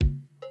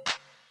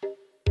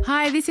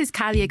Hi, this is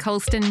Kalia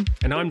Colston.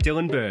 And I'm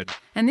Dylan Bird.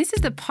 And this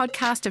is the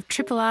podcast of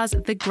Triple R's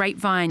The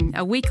Grapevine,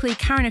 a weekly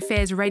current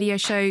affairs radio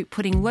show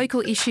putting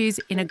local issues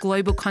in a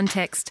global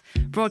context.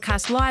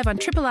 Broadcast live on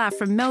Triple R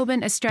from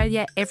Melbourne,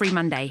 Australia, every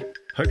Monday.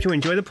 Hope you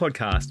enjoy the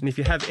podcast, and if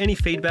you have any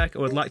feedback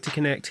or would like to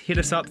connect, hit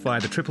us up via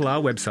the Triple R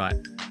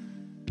website.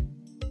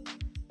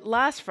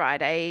 Last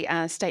Friday,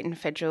 state and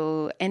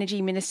federal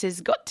energy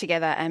ministers got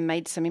together and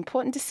made some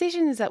important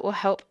decisions that will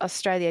help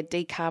Australia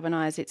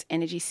decarbonise its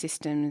energy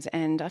systems.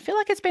 And I feel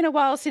like it's been a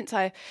while since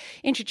I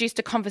introduced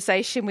a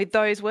conversation with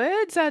those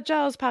words.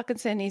 Giles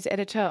Parkinson is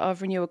editor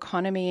of Renew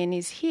Economy and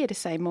is here to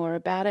say more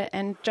about it.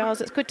 And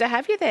Giles, it's good to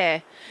have you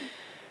there.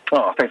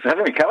 Oh, thanks for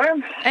having me,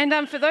 Kellyanne.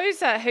 And for those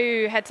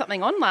who had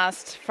something on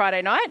last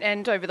Friday night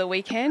and over the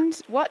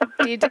weekend, what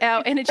did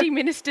our energy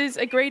ministers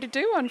agree to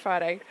do on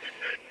Friday?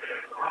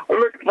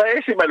 Look, they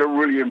actually made a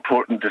really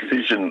important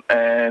decision,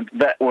 and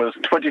that was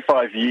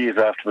 25 years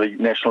after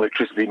the National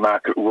Electricity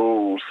Market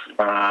rules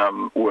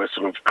were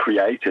sort of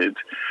created.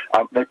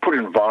 They put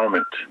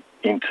environment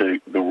into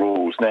the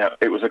rules. Now,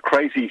 it was a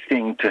crazy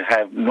thing to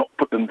have not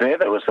put them there.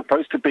 They were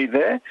supposed to be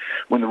there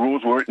when the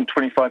rules were written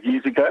 25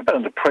 years ago, but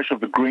under pressure of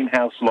the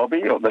greenhouse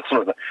lobby, or the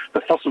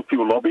fossil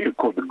fuel lobby,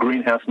 called the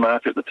greenhouse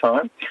market at the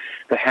time,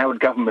 the Howard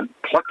government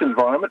plucked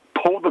environment,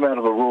 pulled them out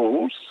of the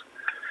rules,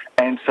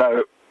 and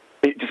so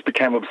it just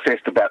became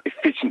obsessed about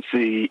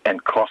efficiency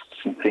and costs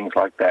and things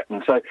like that.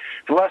 And so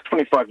for the last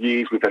 25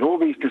 years, we've had all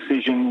these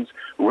decisions,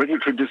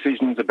 regulatory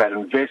decisions about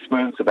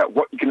investments, about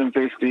what you can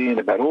invest in,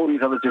 about all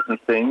these other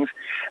different things,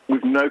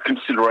 with no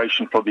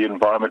consideration for the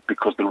environment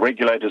because the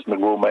regulators and the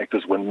rule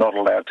makers were not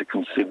allowed to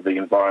consider the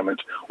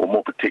environment, or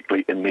more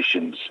particularly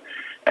emissions.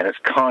 And it's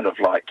kind of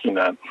like,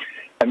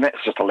 and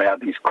that's just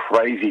allowed these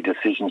crazy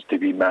decisions to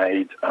be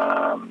made.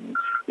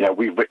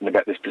 We've written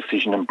about this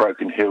decision in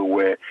Broken Hill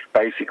where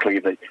basically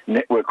the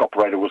network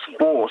operator was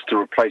forced to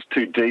replace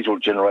 2 diesel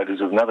generators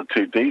with another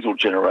 2 diesel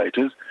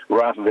generators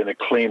rather than a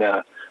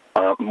cleaner,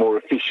 more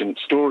efficient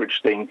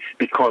storage thing,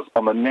 because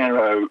on the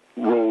narrow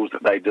rules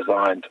that they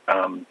designed,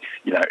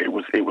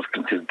 it was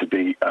considered to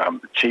be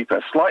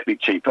cheaper, slightly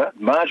cheaper,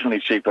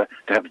 marginally cheaper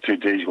to have the 2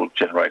 diesel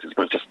generators,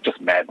 but it's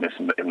just madness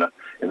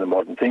in the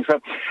modern thing. So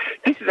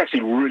this is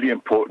actually really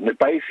important. It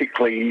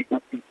basically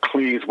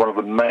clears one of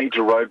the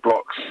major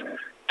roadblocks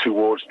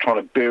towards trying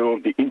to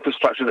build the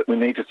infrastructure that we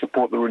need to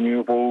support the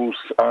renewables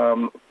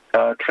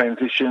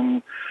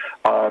transition.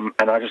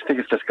 And I just think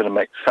it's just going to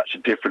make such a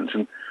difference.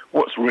 And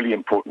what's really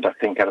important, I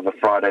think, out of the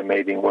Friday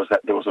meeting was that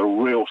there was a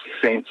real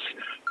sense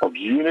of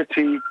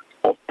unity,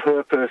 of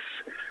purpose.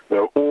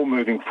 They're all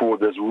moving forward.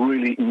 There's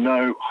really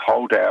no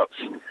holdouts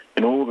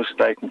in all the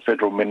state and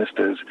federal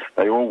ministers.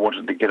 They all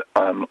wanted to get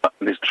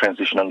this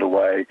transition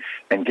underway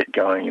and get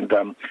going,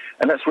 and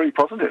that's really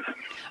positive.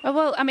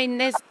 Well, I mean,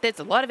 there's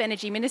a lot of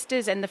energy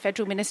ministers and the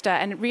federal minister,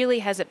 and really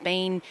has it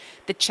been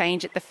the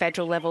change at the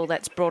federal level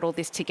that's brought all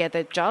this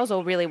together, Giles,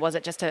 or really was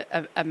it just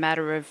a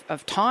matter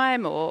of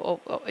time, or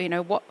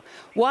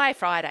why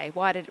Friday?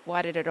 Why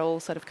did it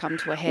all sort of come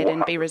to a head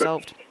and be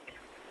resolved?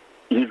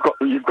 You've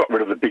got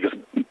rid of the biggest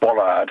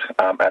bollard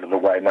out of the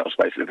way, and that was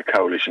basically the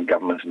coalition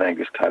government and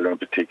Angus Taylor in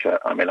particular.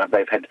 I mean,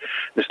 they've had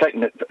the state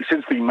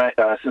since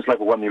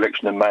Labor won the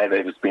election in May.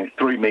 There's been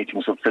 3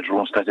 meetings of federal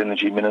and state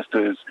energy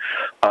ministers.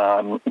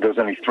 There was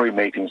only 3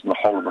 meetings in the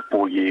whole of the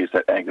 4 years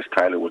that Angus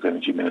Taylor was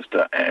energy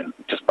minister, and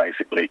just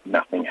basically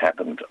nothing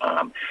happened.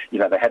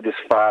 They had this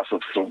farce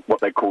of sort of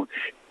what they called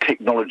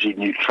technology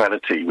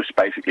neutrality, which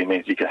basically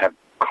means you can have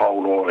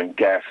coal, oil and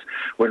gas,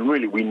 when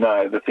really we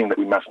know the thing that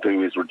we must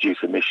do is reduce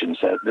emissions.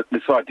 So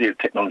this idea of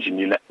technology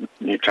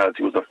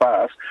neutrality was a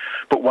farce,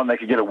 but one they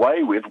could get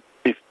away with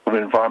if the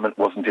environment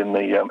wasn't in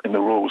the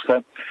rules.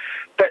 So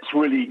that's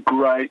really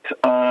great.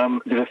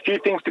 There's a few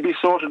things to be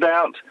sorted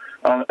out.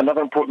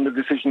 Another important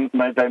decision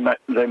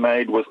they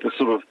made was to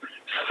sort of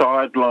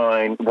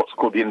sideline what's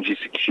called the Energy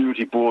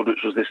Security Board,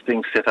 which was this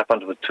thing set up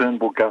under the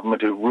Turnbull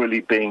government, who really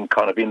been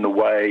kind of in the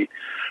way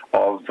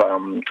of...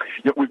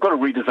 we've got to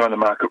redesign the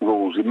market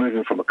rules. We're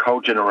moving from a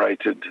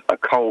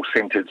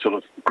coal-centred sort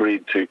of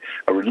grid to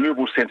a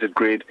renewable-centred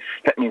grid.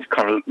 That means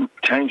kind of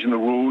changing the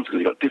rules, because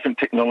you've got different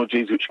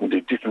technologies which can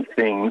do different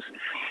things.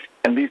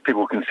 And these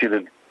people are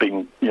considered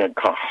being, kind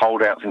of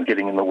holdouts and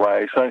getting in the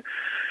way. So,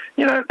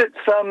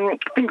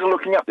 things are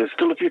looking up. There's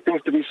still a few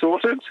things to be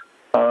sorted,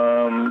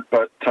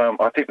 but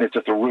I think there's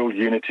just a real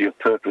unity of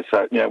purpose.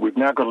 So, we've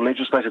now got a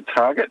legislated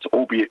target,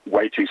 albeit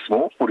way too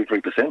small,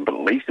 43%, but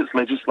at least it's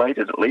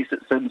legislated, at least it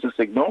sends a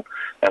signal,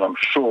 and I'm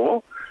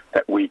sure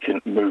that we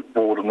can move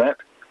forward on that.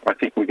 I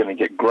think we're going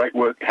to get great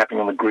work happening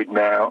on the grid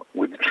now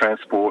with the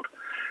transport.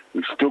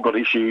 We've still got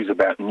issues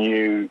about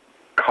new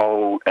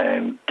coal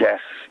and gas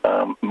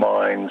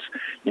mines,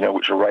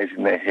 which are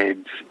raising their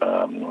heads.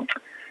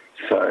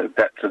 So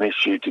that's an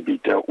issue to be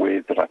dealt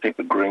with, but I think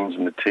the Greens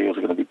and the Teals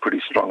are going to be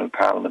pretty strong in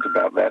Parliament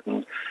about that.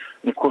 And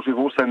of course, we've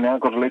also now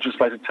got a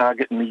legislated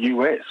target in the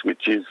US,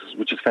 which is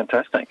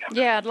fantastic.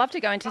 Yeah, I'd love to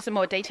go into some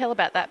more detail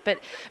about that. But,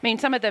 I mean,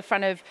 some of the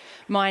front of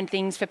mind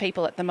things for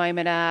people at the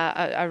moment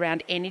are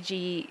around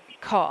energy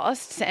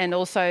costs, and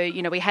also,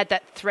 we had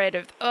that thread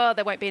of,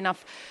 there won't be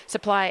enough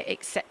supply,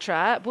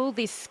 etc. Will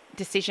this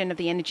decision of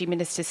the energy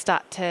minister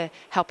start to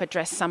help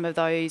address some of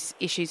those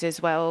issues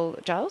as well,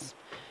 Giles?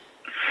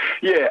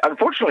 Yeah,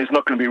 unfortunately, it's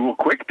not going to be real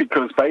quick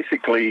because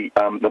basically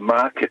the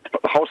market,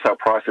 the wholesale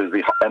prices,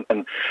 so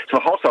the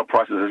wholesale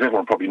prices, as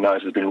everyone probably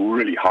knows, has been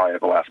really high over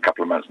the last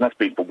couple of months, and that's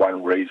been for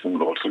one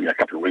reason, or a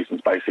couple of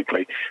reasons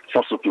basically.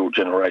 Fossil fuel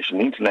generation,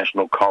 the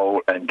international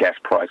coal and gas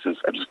prices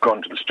have just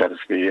gone to the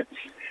stratosphere,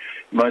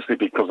 mostly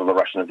because of the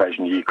Russian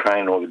invasion of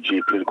Ukraine or the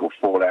geopolitical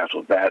fallout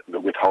of that, the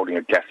withholding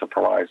of gas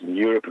supplies in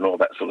Europe and all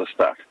that sort of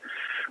stuff.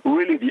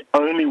 Really, the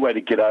only way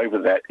to get over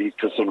that is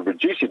to sort of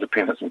reduce your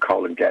dependence on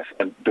coal and gas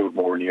and build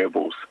more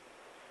renewables.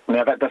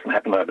 Now, that doesn't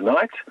happen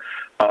overnight.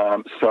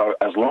 So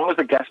as long as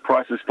the gas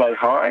prices stay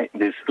high,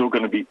 there's still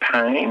going to be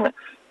pain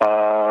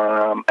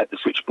at the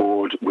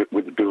switchboard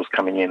with the bills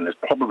coming in. There's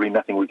probably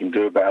nothing we can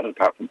do about it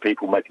apart from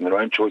people making their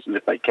own choices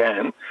if they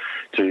can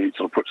to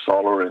sort of put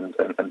solar and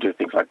do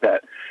things like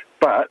that.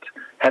 But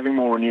having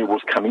more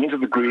renewables coming into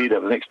the grid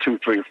over the next 2,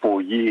 3 or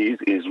 4 years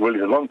is really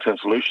the long-term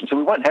solution. So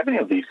we won't have any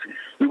of these.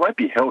 We won't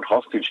be held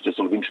hostage to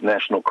sort of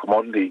international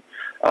commodity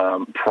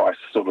price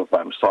sort of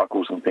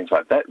cycles and things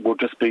like that. We'll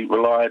just be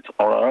reliant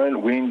on our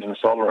own wind and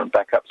solar and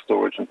backup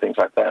storage and things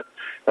like that.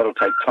 That'll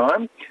take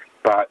time.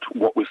 But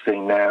what we're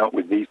seeing now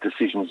with these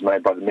decisions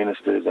made by the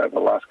ministers over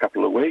the last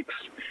couple of weeks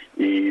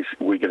is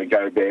we're going to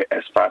go there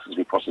as fast as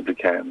we possibly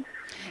can.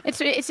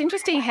 It's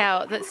interesting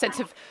how that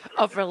sense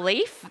of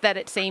relief that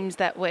it seems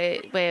that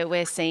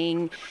we're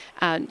seeing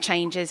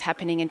changes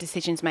happening and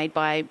decisions made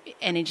by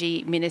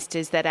energy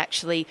ministers that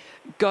actually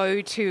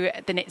go to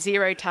the net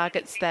zero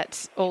targets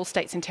that all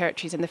states and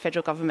territories and the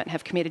federal government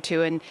have committed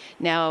to and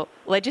now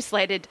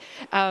legislated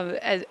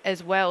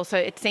as well. So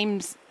it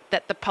seems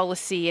that the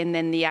policy and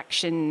then the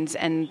actions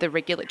and the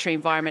regulatory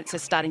environments are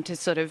starting to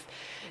sort of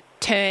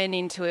turn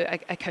into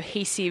a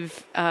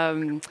cohesive,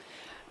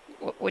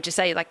 what would you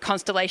say, like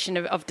constellation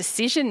of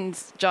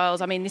decisions,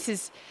 Giles? I mean, this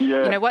is,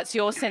 what's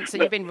your sense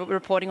that you've been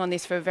reporting on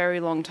this for a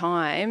very long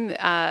time?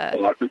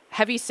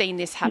 Have you seen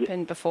this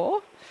happen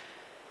before?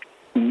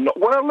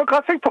 Well, look,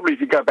 I think probably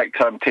if you go back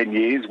 10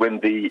 years when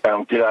the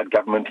Gillard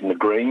government and the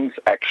Greens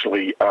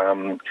actually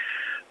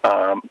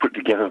put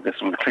together this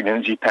sort of clean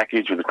energy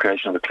package with the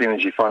creation of the Clean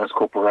Energy Finance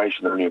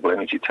Corporation, the Renewable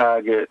Energy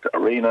Target,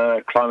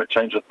 ARENA, Climate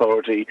Change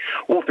Authority,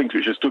 all things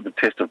which have stood the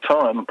test of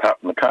time, apart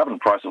from the carbon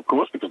price, of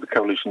course, because the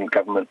coalition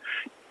government,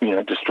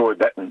 destroyed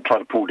that and tried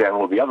to pull down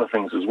all the other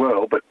things as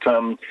well. But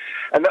and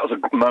that was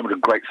a moment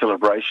of great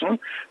celebration.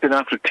 Then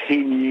after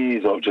 10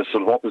 years of just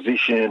sort of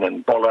opposition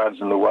and bollards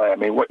in the way, I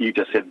mean, what you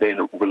just said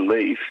then,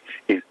 relief,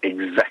 is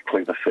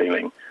exactly the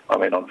feeling. I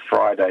mean, on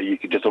Friday, you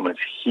could just almost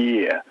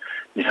hear,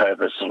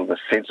 the sort of the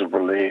sense of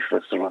relief,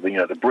 the sort of,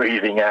 the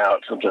breathing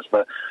out, and just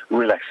the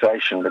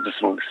relaxation, the just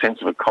sort of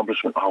sense of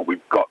accomplishment. Oh,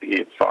 we've got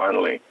here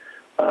finally.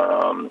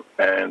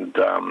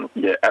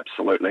 Yeah,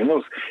 absolutely. And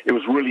it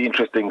was really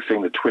interesting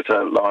seeing the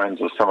Twitter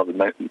lines of some of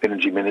the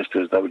energy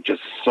ministers. They were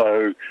just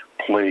so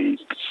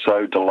pleased,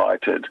 so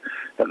delighted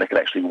that they could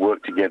actually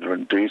work together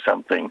and do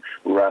something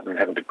rather than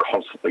having to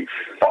constantly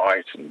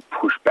fight and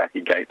push back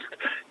against,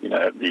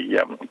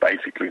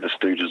 basically the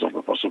stooges of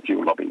the fossil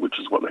fuel lobby, which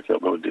is what they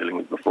felt they were dealing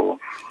with before.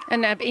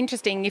 And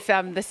interesting if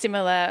the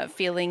similar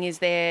feeling is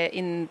there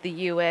in the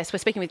US. We're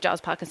speaking with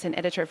Giles Parkinson,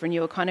 editor of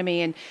Renew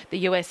Economy, and the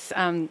US,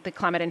 the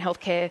climate and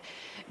healthcare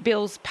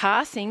bills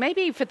passing.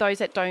 Maybe for those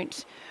that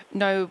don't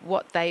know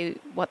what they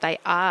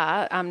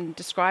are,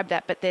 describe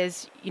that. But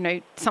there's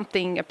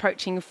something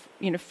approaching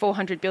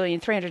 400 billion,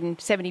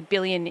 370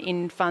 billion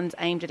in funds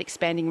aimed at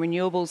expanding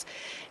renewables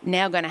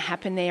now going to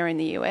happen there in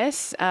the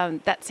US.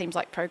 That seems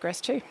like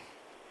progress too.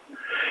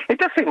 It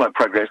does seem like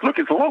progress. Look,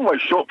 it's a long way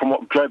short from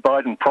what Joe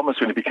Biden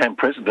promised when he became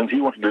president. He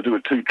wanted to do a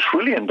 $2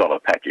 trillion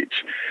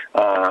package.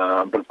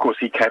 But, of course,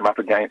 he came up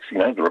against,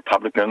 the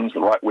Republicans, the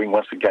right wing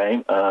once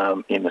again,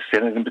 in the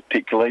Senate in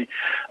particular,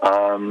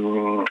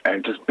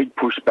 and just big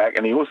pushback.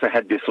 And he also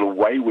had this sort of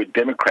wayward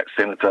Democrat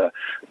Senator,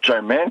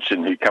 Joe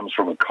Manchin, who comes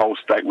from a coal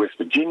state, West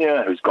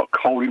Virginia, who's got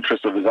coal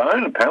interests of his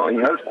own. Apparently,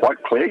 it's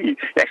quite clear. He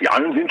actually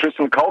owns interest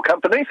in the coal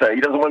company, so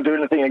he doesn't want to do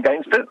anything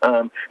against it.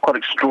 Quite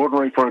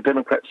extraordinary for a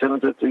Democrat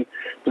senator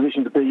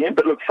position to be in.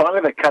 But look,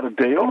 finally they cut a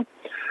deal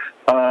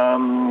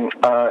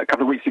a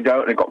couple of weeks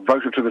ago, and it got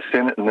voted to the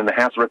Senate and then the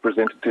House of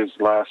Representatives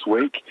last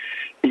week.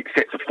 It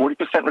sets a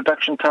 40%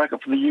 reduction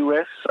target for the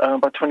US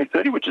by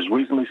 2030, which is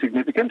reasonably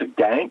significant.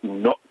 Again,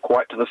 not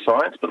quite to the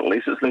science, but at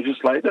least it's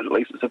legislated, at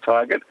least it's a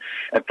target.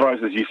 It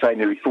throws, as you say,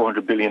 nearly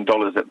 $400 billion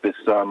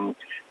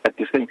at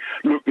this thing.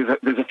 Look,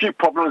 there's a few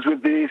problems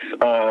with this.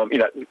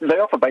 They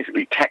offer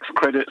basically tax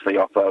credits. They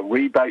offer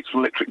rebates for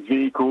electric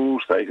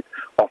vehicles. They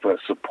offer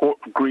support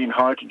for green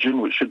hydrogen,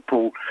 which should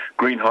pull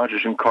green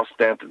hydrogen costs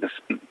down to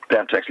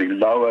actually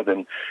lower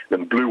than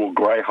blue or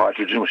grey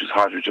hydrogen, which is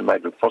hydrogen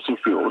made with fossil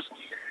fuels.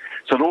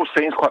 So it all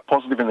seems quite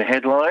positive in the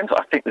headlines.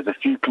 I think there's a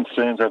few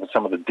concerns over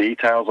some of the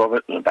details of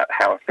it and about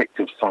how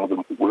effective some of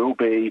them will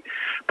be.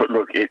 But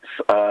look, it's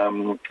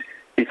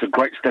it's a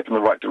great step in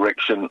the right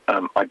direction.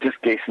 I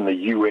just guess in the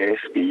US,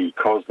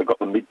 because they've got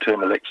the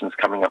midterm elections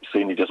coming up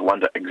soon, you just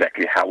wonder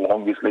exactly how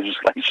long this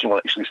legislation will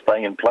actually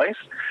stay in place.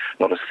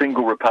 Not a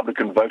single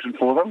Republican voted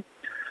for them.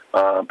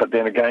 But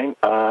then again,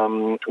 there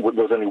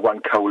was only one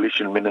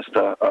coalition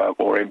minister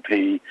or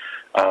MP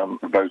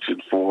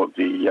voted for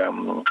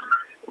the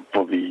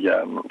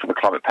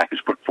climate package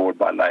put forward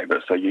by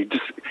Labor. So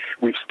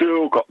we've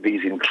still got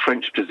these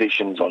entrenched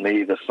positions on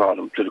either side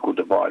of the political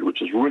divide,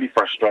 which is really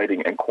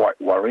frustrating and quite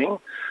worrying.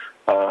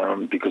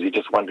 Because you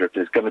just wonder if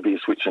there's going to be a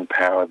switch in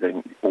power,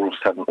 then all of a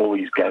sudden all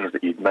these gains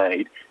that you've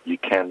made, you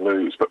can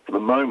lose. But for the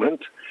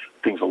moment,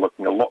 things are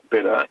looking a lot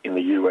better in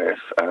the US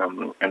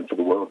and for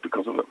the world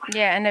because of it.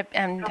 Yeah,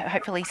 and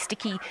hopefully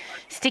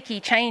sticky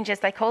change, as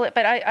they call it.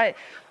 But I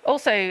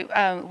also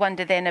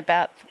wonder then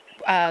about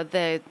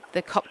the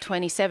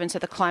COP27, so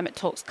the climate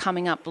talks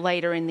coming up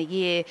later in the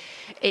year.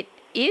 It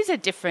is a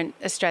different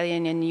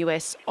Australian and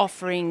US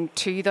offering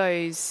to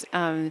those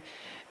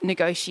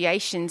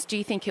negotiations. Do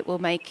you think it will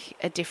make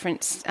a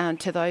difference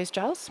to those,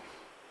 Giles?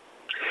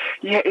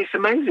 Yeah, it's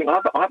amazing.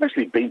 I've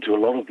actually been to a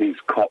lot of these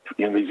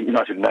these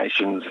United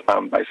Nations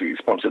basically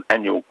sponsored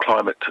annual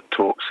climate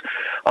talks.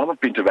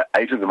 I've been to about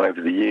 8 of them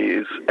over the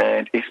years,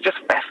 and it's just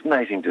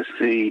fascinating to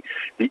see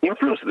the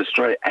influence that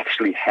Australia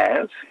actually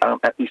has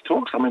at these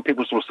talks. I mean,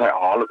 people sort of say,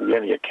 "Oh, look, we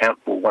only account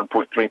for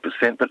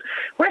 1.3%," but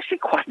we're actually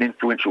quite an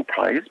influential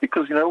players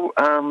because we are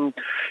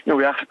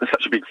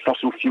such a big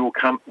fossil fuel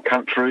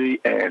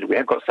country, and we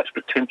have got such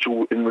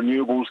potential in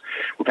renewables.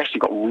 We've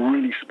actually got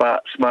really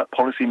smart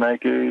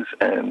policymakers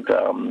and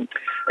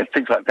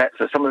things like that.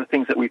 So some of the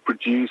things that we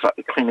produce, like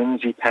the clean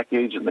energy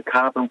package and the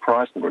carbon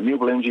price and the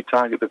renewable energy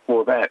target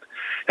before that,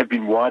 have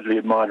been widely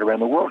admired around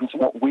the world. And so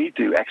what we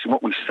do, actually,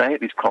 what we say at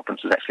these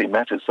conferences actually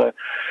matters. So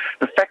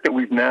the fact that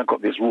we've now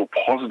got this real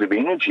positive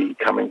energy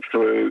coming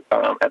through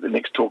at the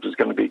next talks is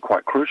going to be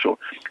quite crucial.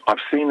 I've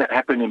seen that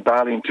happen in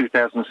Bali in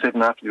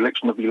 2007 after the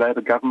election of the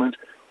Labor government.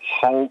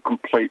 Whole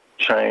complete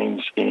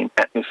change in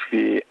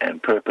atmosphere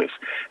and purpose.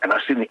 And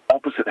I've seen the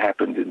opposite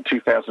happen in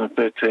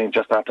 2013,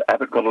 just after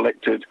Abbott got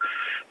elected,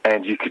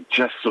 and you could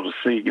just sort of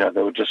see,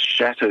 they were just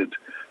shattered.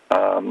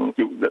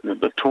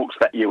 The talks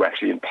that year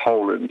actually in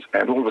Poland,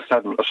 and all of a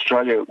sudden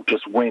Australia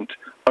just went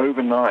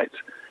overnight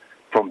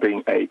from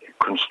being a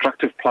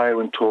constructive player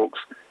in talks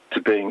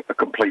to being a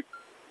complete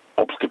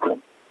obstacle.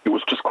 It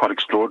was just quite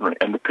extraordinary.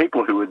 And the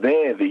people who were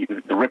there, the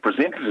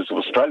representatives of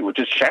Australia, were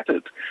just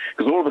shattered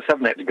because all of a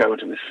sudden they had to go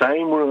into the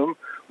same room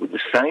with the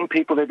same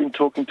people they've been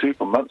talking to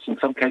for months, in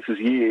some cases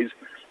years,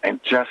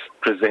 and just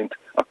present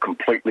a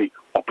completely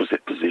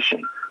opposite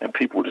position. And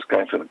people were just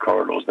going through the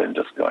corridors then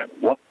just going,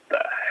 what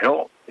the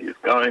hell is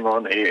going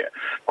on here?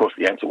 Of course,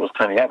 the answer was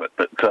Tony Abbott.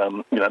 But,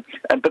 but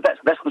that's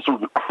the sort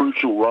of the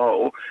crucial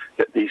role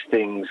that these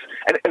things...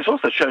 And it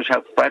also shows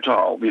how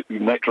fragile the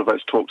nature of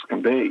those talks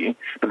can be,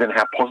 but then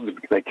how positive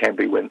they can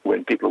be when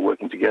people are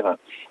working together.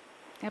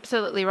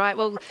 Absolutely right.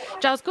 Well,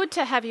 Giles, good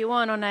to have you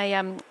on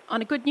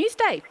a good news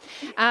day.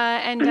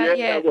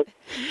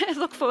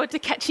 Look forward to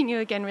catching you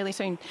again really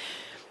soon.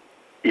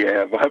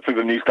 Yeah, well, hopefully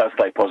the news does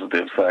stay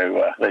positive.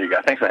 So there you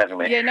go. Thanks for having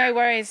me. Yeah, no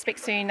worries. Speak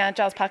soon.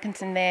 Giles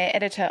Parkinson there,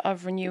 editor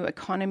of Renew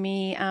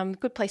Economy.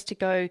 Good place to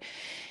go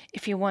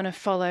if you want to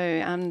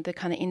follow the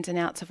kind of ins and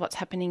outs of what's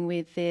happening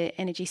with the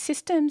energy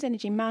systems,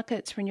 energy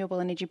markets, renewable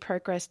energy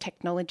progress,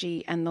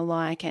 technology and the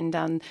like.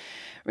 And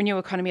Renew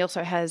Economy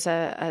also has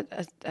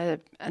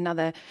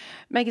another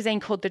magazine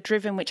called The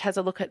Driven, which has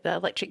a look at the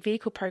electric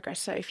vehicle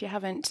progress. So if you're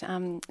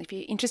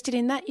interested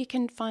in that, you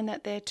can find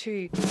that there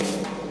too.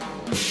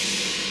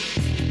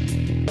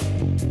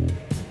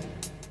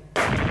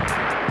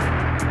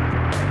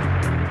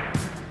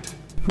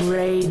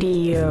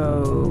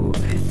 Radio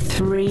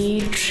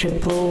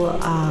 3RRR.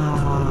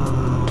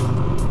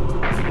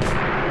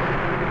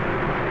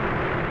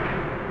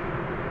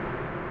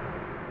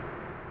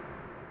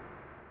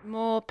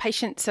 More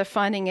patients are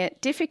finding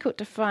it difficult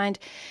to find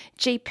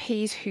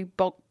GPs who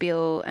bulk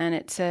bill, and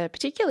it's a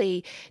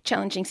particularly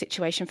challenging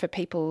situation for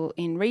people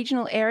in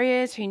regional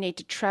areas who need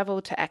to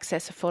travel to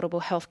access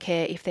affordable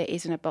healthcare if there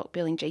isn't a bulk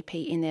billing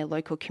GP in their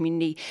local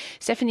community.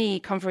 Stephanie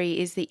Convery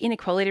is the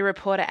Inequality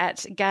Reporter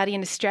at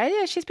Guardian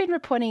Australia. She's been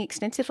reporting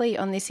extensively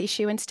on this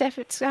issue. And Steph,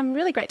 it's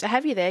really great to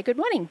have you there. Good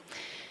morning.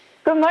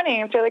 Good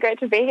morning. It's really great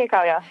to be here,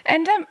 Kulja.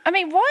 And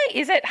why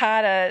is it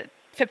harder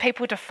for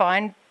people to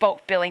find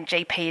bulk billing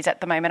GPs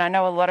at the moment? I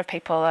know a lot of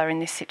people are in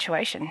this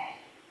situation.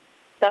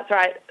 That's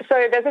right.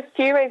 So there's a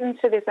few reasons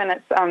to this, and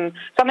it's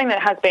something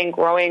that has been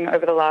growing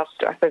over the last,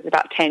 I suppose,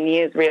 about 10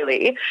 years,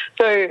 really.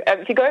 So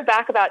if you go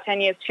back about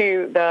 10 years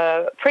to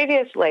the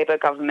previous Labor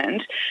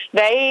government,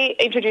 they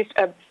introduced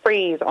a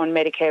freeze on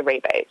Medicare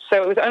rebates.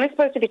 So it was only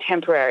supposed to be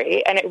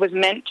temporary, and it was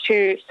meant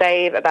to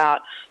save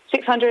about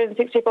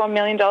 $664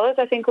 million,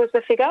 I think was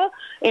the figure,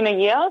 in a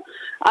year.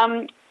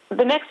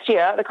 the next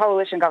year, the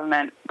coalition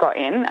government got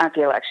in at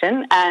the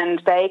election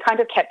and they kind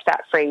of kept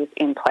that freeze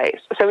in place.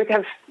 So we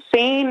have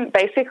seen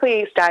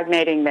basically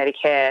stagnating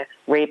Medicare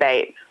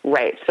rebate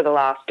rates for the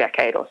last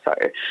decade or so.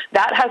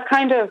 That has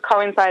kind of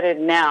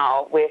coincided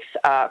now with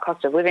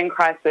cost of living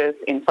crisis,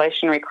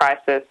 inflationary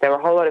crisis. There were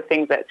a whole lot of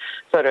things that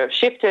sort of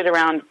shifted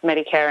around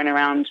Medicare and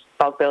around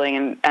bulk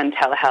billing and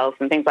telehealth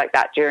and things like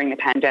that during the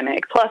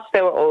pandemic. Plus,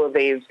 there were all of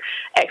these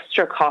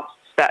extra costs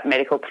that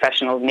medical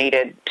professionals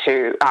needed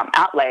to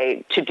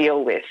outlay to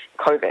deal with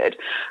COVID.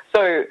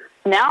 So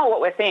now what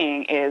we're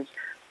seeing is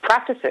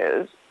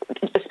practices,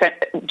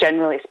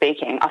 generally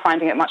speaking, are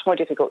finding it much more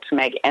difficult to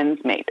make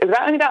ends meet. It's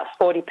only about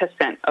 40%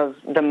 of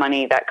the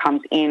money that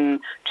comes in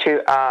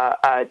to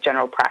a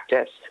general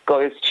practice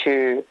goes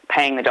to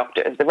paying the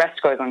doctors. The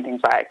rest goes on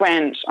things like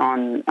rent,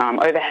 on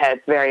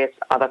overheads, various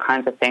other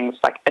kinds of things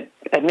like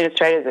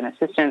administrators and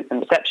assistants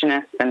and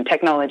receptionists and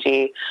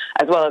technology,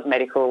 as well as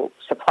medical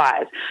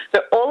supplies.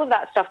 So all of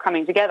that stuff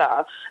coming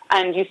together,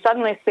 and you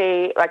suddenly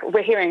see, like,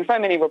 we're hearing so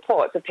many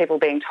reports of people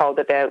being told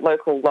that their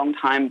local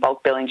long-time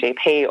bulk billing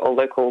GP or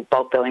local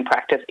bulk billing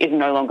practice is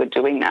no longer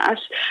doing that.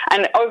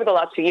 And over the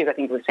last few years, I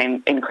think we've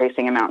seen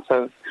increasing amounts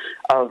of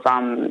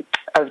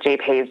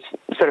GPs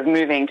sort of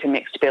moving to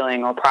mixed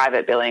billing or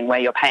private billing, where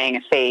you're paying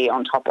a fee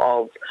on top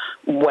of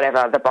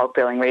whatever the bulk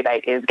billing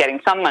rebate is, getting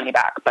some money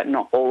back, but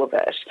not all of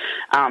it.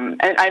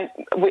 And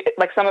we,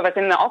 like some of us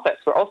in the office,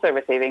 we're also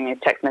receiving these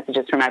text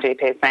messages from our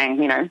GPs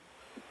saying, you know,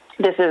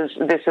 this is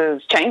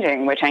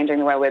changing. We're changing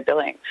the way we're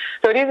billing.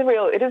 So it is a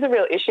real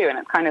issue, and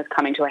it's kind of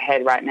coming to a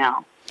head right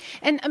now.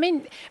 And I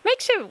mean,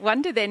 makes you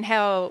wonder then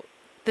how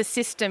the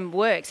system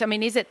works. I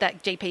mean, is it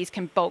that GPs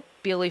can bulk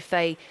bill if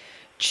they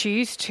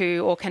choose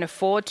to or can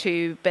afford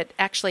to, but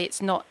actually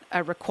it's not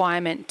a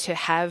requirement to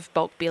have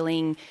bulk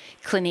billing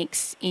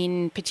clinics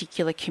in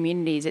particular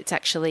communities? It's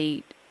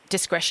actually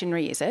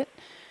discretionary, is it?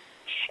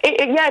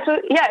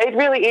 It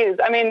really is.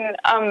 I mean,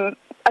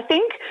 I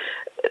think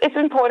it's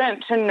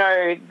important to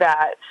know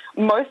that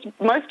most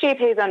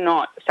GPs are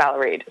not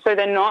salaried, so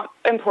they're not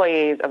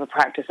employees of a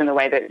practice in the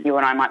way that you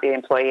and I might be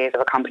employees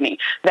of a company.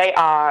 They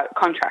are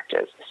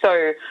contractors.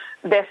 So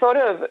they're sort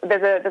of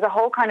there's a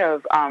whole kind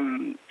of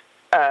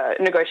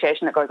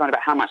negotiation that goes on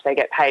about how much they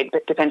get paid,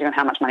 but depending on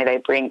how much money they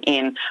bring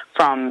in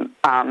from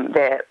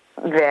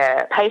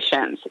their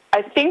patients.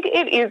 I think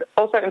it is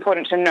also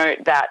important to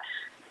note that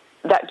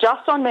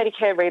just on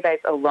Medicare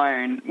rebates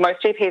alone,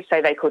 most GPs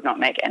say they could not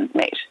make ends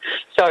meet.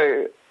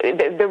 So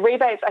the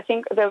rebates, I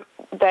think they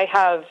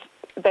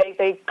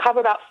cover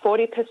about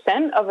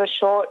 40% of a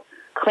short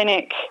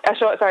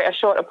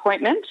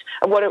appointment,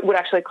 of what it would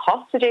actually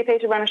cost a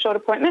GP to run a short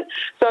appointment.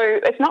 So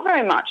it's not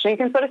very much. And you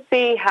can sort of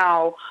see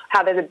how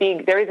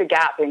there is a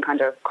gap in kind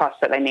of costs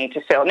that they need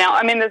to fill. Now,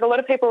 I mean, there's a lot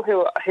of people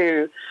who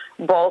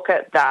balk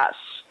at that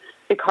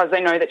because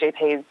they know that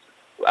GPs,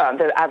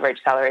 the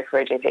average salary for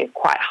a GP is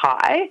quite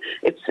high.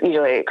 It's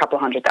usually a couple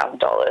of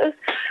 $100,000.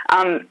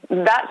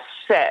 That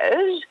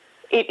said,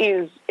 it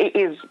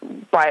is,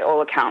 by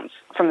all accounts,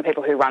 from the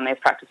people who run these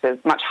practices,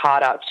 much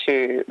harder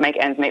to make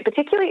ends meet,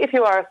 particularly if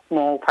you are a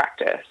small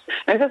practice.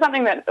 And this is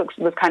something that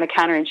was kind of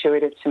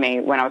counterintuitive to me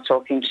when I was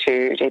talking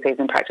to GPs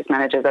and practice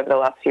managers over the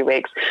last few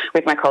weeks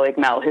with my colleague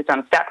Mel, who's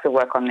done stacks of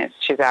work on this.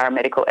 She's our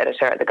medical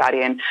editor at The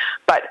Guardian.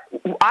 But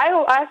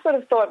I sort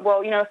of thought,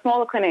 well, a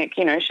smaller clinic,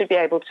 should be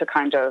able to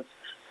kind of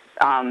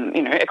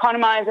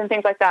economise and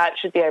things like that,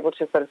 should be able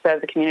to sort of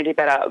serve the community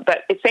better.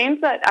 But it seems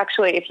that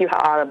actually if you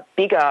are a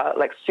bigger,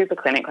 like, super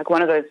clinic, like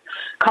one of those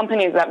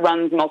companies that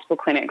runs multiple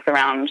clinics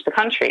around the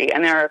country,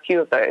 and there are a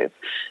few of those,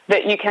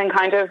 that you can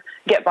kind of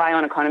get by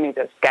on economies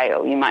of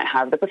scale. You might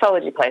have the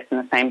pathology place in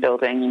the same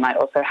building. You might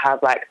also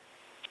have, like,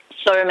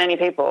 so many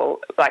people,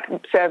 like,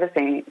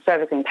 servicing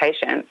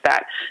patients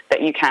that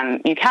you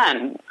can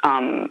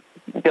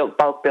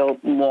bulk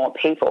build more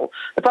people.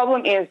 The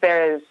problem is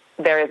there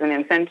is an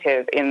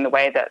incentive in the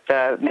way that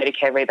the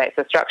Medicare rebates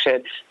are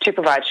structured to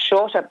provide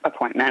shorter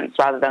appointments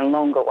rather than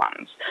longer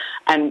ones.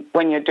 And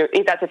when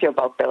that's if you're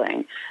bulk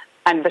billing.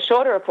 And the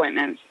shorter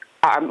appointments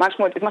are much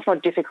more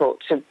difficult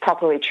to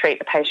properly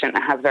treat a patient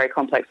that has very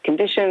complex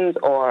conditions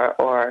or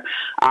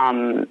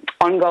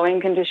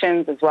ongoing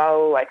conditions as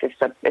well. Like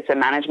it's a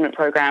management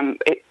program.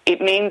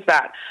 It means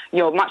that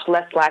you're much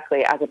less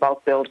likely as a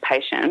bulk billed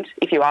patient,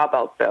 if you are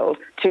bulk billed,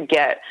 to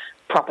get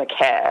proper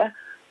care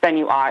than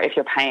you are if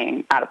you're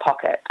paying out of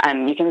pocket.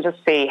 And you can just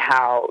see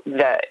how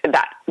that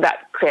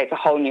creates a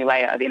whole new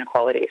layer of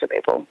inequality for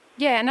people.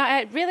 Yeah, and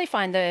I really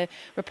find the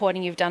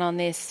reporting you've done on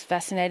this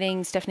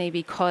fascinating, Stephanie,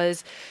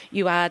 because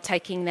you are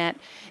taking that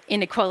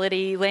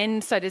inequality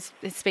lens, so to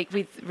speak,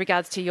 with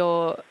regards to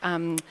your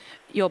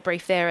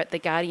brief there at The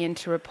Guardian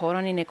to report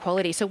on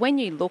inequality. So when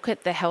you look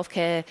at the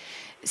healthcare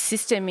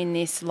system in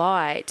this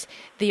light,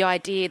 the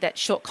idea that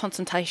short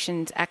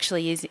consultations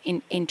actually is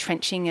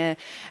entrenching a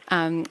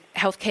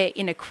healthcare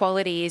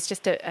inequality is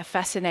just a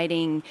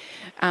fascinating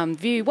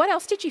view. What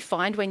else did you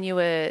find when you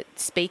were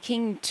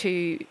speaking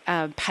to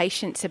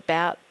patients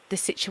about the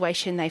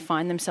situation they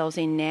find themselves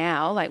in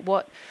now? Like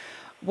what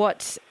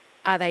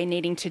are they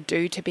needing to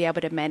do to be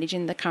able to manage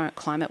in the current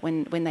climate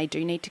when they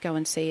do need to go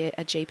and see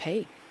a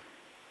GP?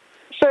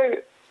 So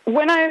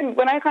when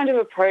I kind of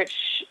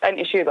approach an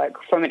issue like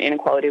from an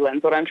inequality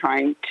lens, what I'm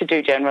trying to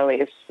do generally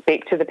is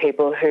speak to the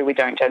people who we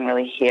don't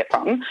generally hear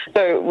from.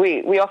 So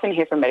we often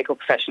hear from medical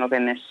professionals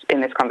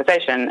in this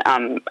conversation,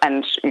 and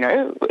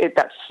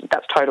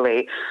that's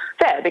totally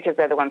fair because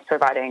they're the ones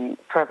providing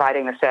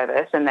the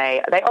service, and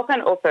they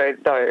often also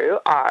though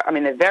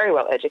they're very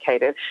well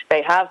educated.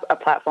 They have a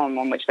platform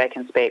on which they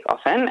can speak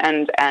often,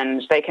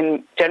 and they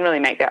can generally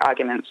make their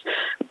arguments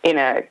in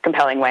a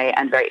compelling way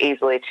and very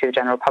easily to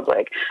general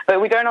public. But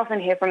we don't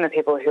often hear from the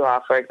people who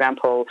are, for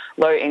example,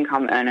 low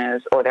income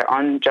earners, or they're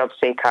on job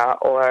seeker,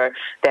 or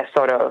they're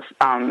sort of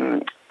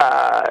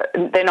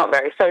they're not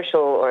very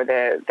social, or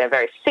they're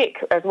very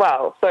sick as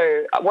well.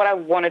 So what I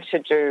wanted to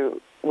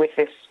do with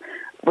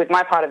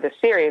my part of this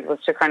series was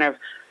to kind of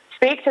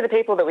speak to the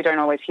people that we don't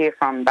always hear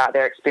from about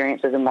their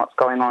experiences and what's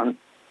going on.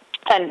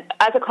 And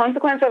as a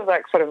consequence of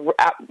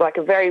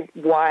a very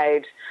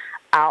wide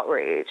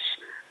outreach,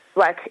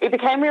 it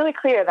became really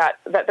clear that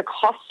the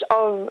cost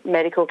of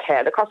medical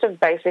care, the cost of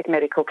basic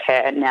medical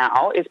care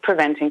now is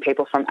preventing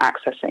people from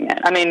accessing it.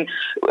 I mean,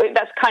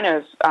 that's kind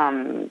of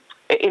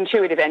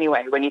intuitive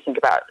anyway when you think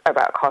about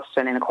costs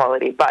and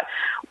inequality. But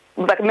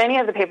many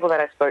of the people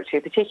that I spoke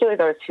to, particularly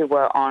those who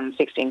were on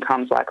fixed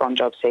incomes, like on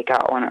job seeker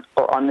or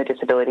on the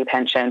disability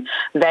pension,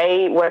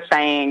 they were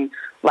saying,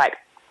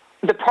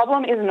 the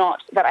problem is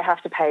not that I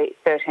have to pay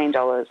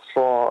 $13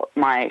 for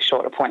my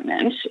short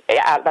appointment.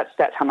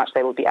 That's how much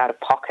they will be out of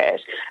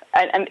pocket.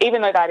 And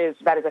even though that is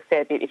a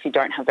fair bit if you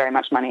don't have very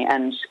much money,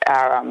 and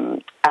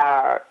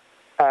our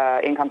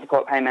income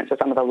support payments are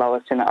some of the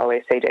lowest in the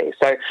OECD.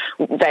 So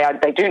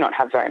they do not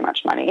have very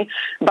much money,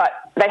 but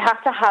they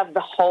have to have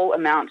the whole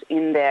amount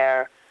in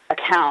their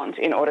account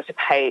in order to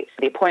pay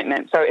for the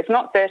appointment. So it's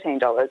not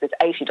 $13, it's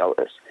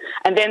 $80.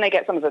 And then they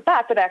get some of it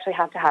back, but they actually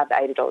have to have the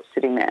 $80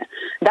 sitting there.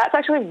 That's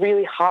actually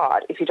really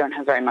hard if you don't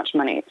have very much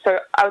money. So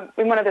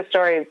in one of the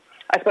stories,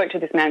 I spoke to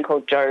this man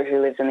called Joe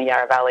who lives in the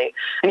Yarra Valley,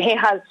 and he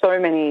has so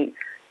many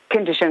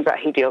conditions that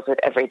he deals with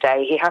every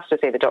day. He has to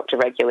see the doctor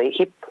regularly.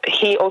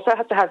 He also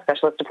has to have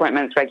specialist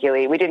appointments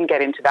regularly. We didn't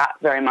get into that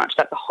very much.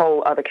 That's a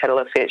whole other kettle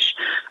of fish.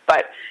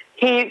 But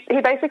he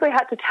basically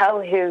had to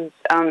tell his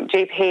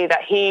GP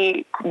that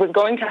he was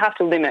going to have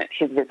to limit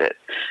his visits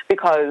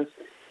because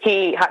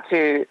he had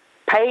to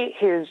pay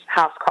his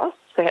house costs.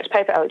 So he had to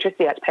pay for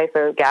electricity, he had to pay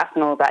for gas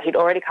and all of that. He'd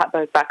already cut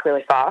those back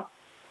really far.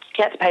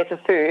 He had to pay for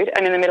food,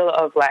 and in the middle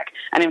of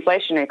an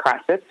inflationary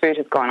crisis, food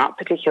has gone up,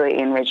 particularly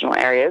in regional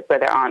areas where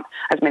there aren't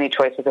as many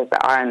choices as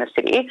there are in the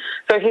city.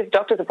 So his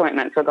doctor's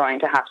appointments are going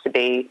to have to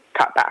be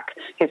cut back.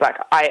 He's like,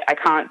 I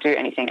can't do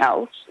anything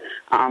else,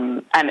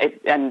 and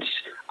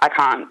I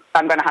can't.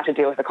 I'm going to have to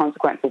deal with the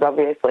consequences,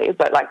 obviously,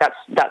 but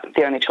that's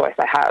the only choice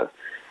I have.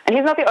 And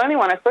he's not the only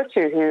one I spoke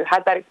to who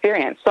had that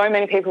experience. So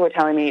many people were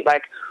telling me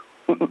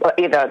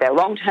either their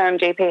long-term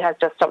GP has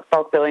just stopped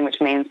bulk billing, which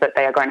means that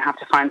they are going to have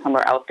to find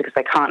somewhere else because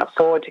they can't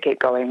afford to keep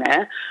going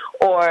there,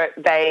 or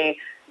they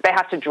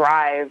have to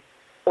drive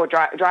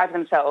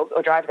themselves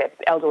or drive their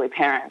elderly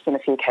parents in a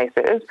few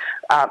cases,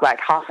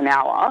 half an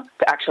hour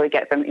to actually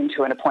get them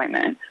into an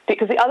appointment.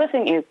 Because the other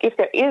thing is, if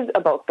there is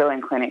a bulk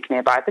billing clinic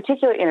nearby,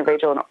 particularly in a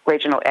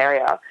regional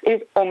area,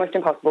 it is almost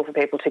impossible for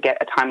people to get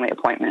a timely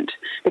appointment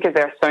because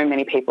there are so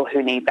many people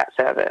who need that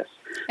service.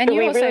 And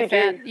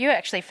so you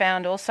actually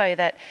found also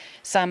that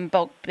some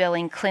bulk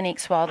billing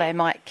clinics, while they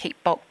might keep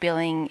bulk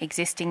billing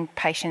existing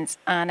patients,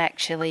 aren't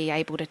actually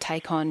able to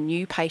take on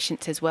new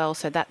patients as well.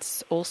 So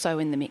that's also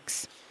in the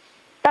mix.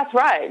 That's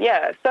right,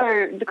 yeah.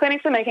 So the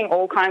clinics are making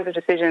all kinds of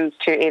decisions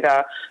to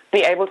either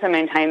be able to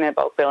maintain their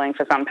bulk billing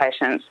for some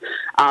patients,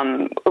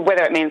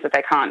 whether it means that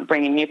they can't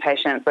bring in new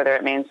patients, whether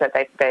it means that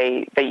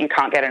that you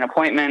can't get an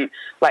appointment,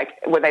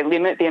 where they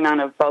limit the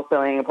amount of bulk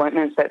billing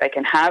appointments that they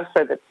can have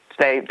so that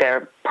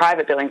they're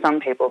private billing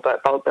some people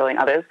but bulk billing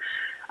others.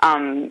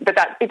 But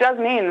that it does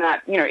mean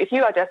that, if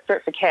you are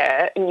desperate for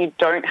care and you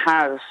don't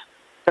have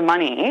the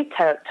money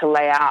to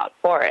lay out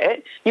for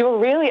it, you are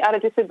really at a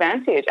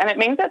disadvantage. And it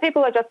means that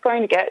people are just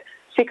going to get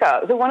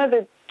sicker. So one of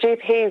the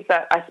GPs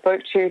that I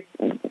spoke to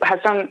has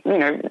done,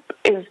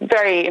 is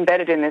very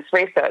embedded in this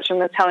research and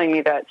was telling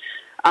me that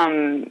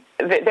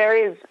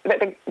that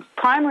the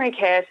primary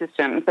care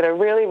systems that are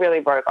really,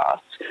 really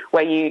robust,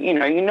 where you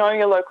know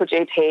your local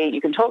GP, you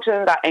can talk to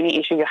them about any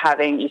issue you're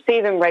having, you see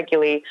them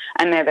regularly,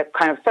 and they're the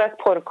kind of first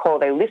port of call.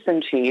 They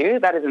listen to you.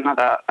 That is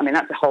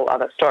that's a whole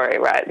other story,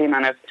 right? The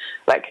amount of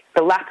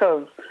the lack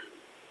of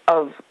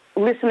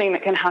listening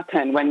that can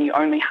happen when you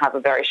only have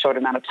a very short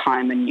amount of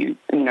time and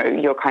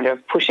you're kind of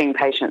pushing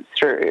patients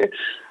through.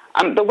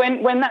 But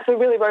when that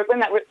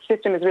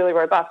system is really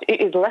robust,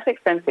 it is less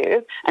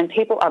expensive and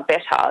people are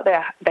better.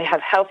 They have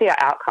healthier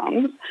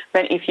outcomes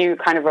than if you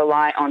kind of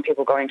rely on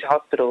people going to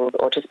hospitals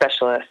or to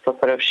specialists or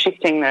sort of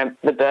shifting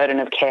the burden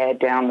of care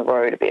down the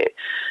road a bit.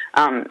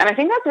 And I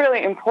think that's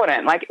really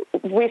important. Maybe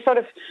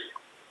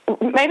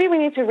we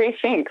need to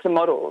rethink the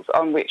models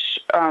on which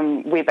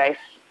we base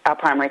our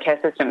primary care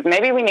systems.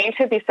 Maybe we need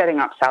to be setting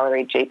up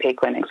salaried GP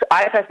clinics.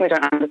 I personally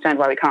don't understand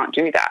why we can't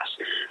do that.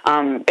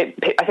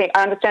 I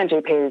understand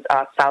GPs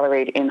are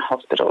salaried in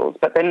hospitals,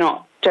 but they're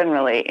not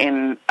generally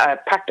in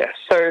practice.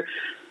 So,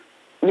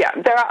 yeah,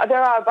 there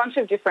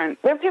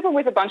are people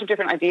with a bunch of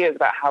different ideas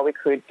about how we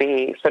could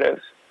be sort of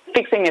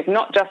fixing it,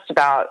 not just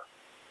about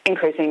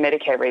increasing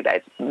Medicare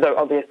rebates, though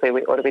obviously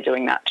we ought to be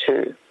doing that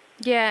too.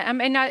 Yeah,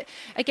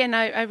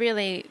 I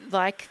really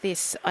like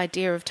this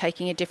idea of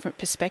taking a different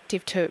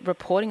perspective to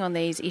reporting on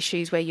these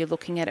issues, where you're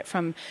looking at it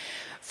from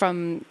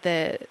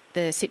the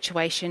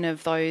situation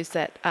of those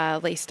that are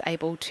least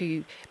able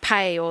to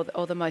pay or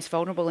the most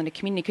vulnerable in a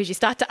community, because you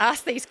start to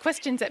ask these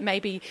questions that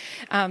maybe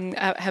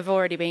have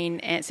already been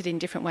answered in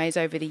different ways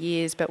over the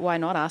years, but why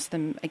not ask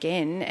them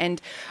again?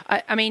 And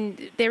I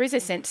mean, there is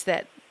a sense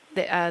that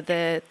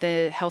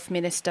the Health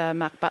Minister,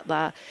 Mark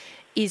Butler,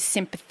 is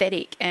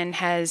sympathetic and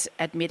has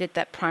admitted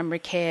that primary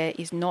care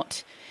is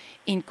not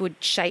in good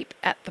shape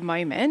at the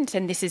moment,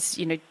 and this is,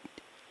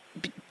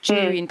 due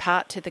in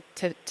part to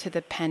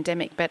the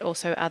pandemic, but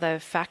also other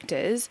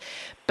factors.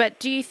 But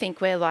do you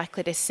think we're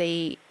likely to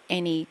see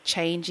any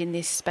change in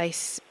this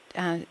space,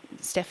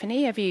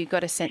 Stephanie? Have you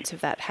got a sense of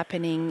that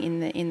happening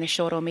in the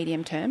short or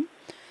medium term?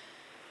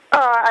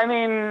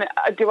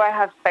 Do I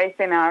have faith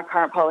in our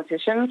current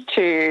politicians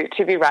to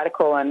be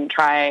radical and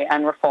try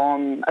and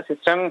reform a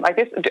system like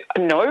this?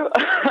 No.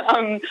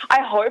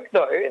 I hope,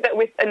 though, that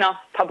with enough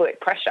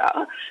public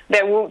pressure,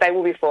 their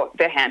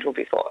hand will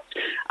be forced.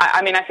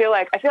 I feel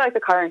like the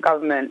current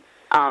government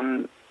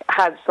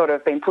has sort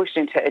of been pushed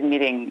into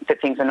admitting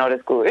that things are not as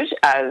good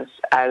as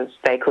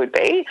they could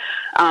be,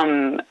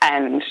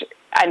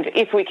 And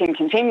if we can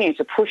continue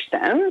to push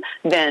them,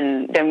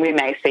 then we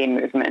may see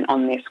movement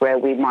on this where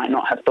we might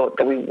not have thought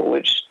that we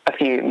would a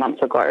few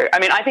months ago.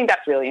 I think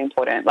that's really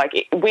important.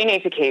 We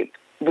need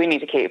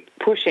to keep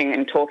pushing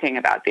and talking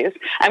about this,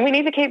 and we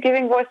need to keep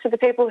giving voice to the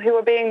people who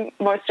are being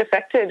most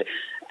affected,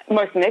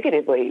 most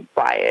negatively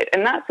by it,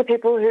 and that's the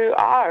people who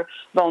are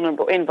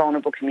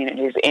vulnerable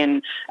communities,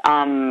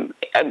 on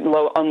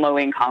low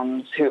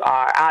incomes, who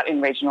are out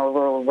in regional,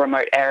 rural,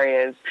 remote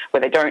areas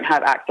where they don't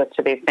have access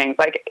to these things.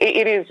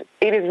 It is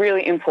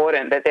really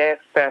important that they're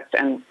first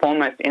and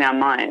foremost in our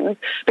minds,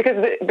 because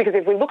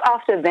if we look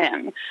after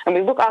them and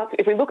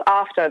if we look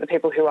after the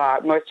people who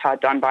are most hard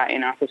done by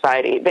in our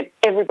society, then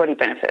everybody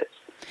benefits.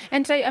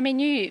 And so,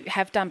 you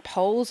have done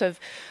polls of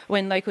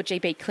when local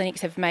GP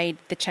clinics have made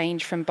the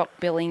change from bulk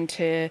billing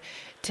to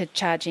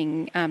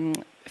charging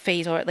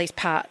fees, or at least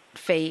part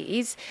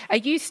fees. Are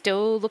you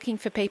still looking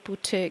for people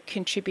to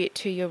contribute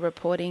to your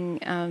reporting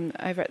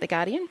over at The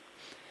Guardian?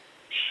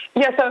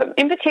 Yeah, so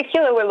in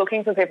particular, we're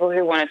looking for people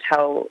who want to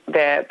tell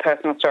their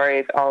personal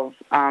stories of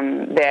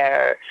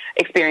their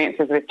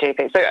experiences with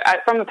GP. So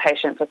from a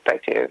patient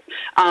perspective,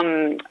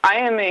 I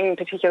am in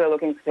particular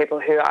looking for people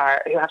who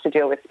have to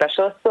deal with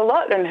specialists a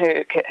lot and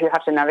who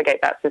have to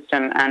navigate that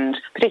system. And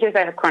particularly if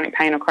they have chronic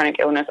pain or chronic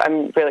illness,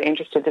 I'm really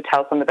interested to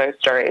tell some of those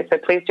stories. So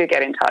please do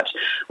get in touch.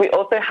 We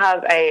also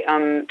have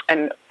and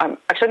I'm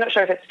actually not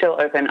sure if it's still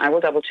open. I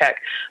will double check,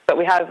 but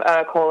we have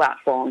a call out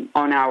form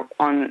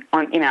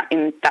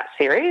in that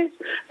series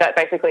that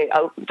basically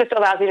just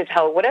allows you to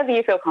tell whatever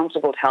you feel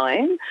comfortable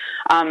telling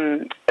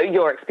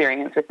your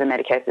experience with the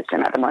Medicare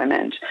system at the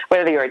moment,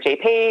 whether you're a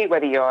GP,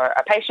 whether you're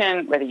a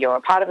patient, whether you're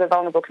part of a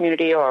vulnerable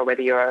community, or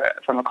whether you're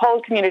from a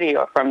cold community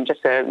or from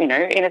just in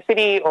a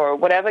city, or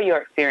whatever your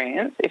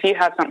experience. If you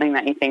have something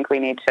that you think we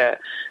need to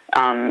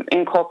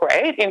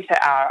incorporate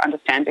into our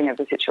understanding of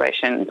the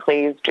situation,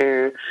 please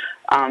do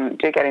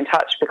get in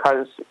touch,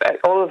 because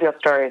all of your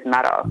stories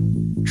matter.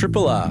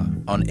 Triple R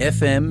on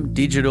FM,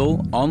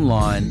 digital,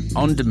 online,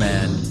 on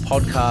demand,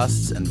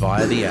 podcasts and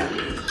via the app.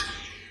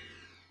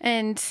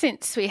 And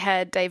since we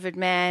had David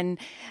Manne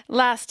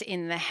last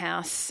in the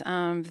house,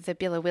 the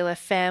Billawilla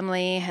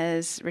family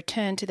has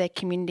returned to their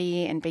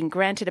community and been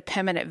granted a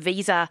permanent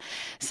visa.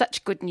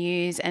 Such good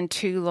news, and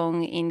too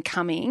long in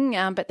coming.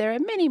 But there are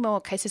many more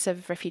cases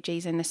of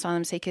refugees and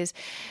asylum seekers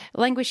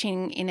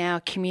languishing in our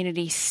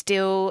community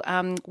still.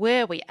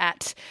 Where are we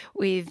at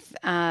with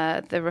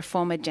the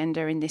reform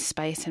agenda in this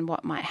space, and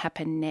what might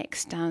happen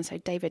next? So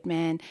David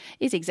Manne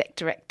is Exec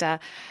Director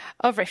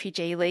of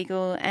Refugee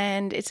Legal,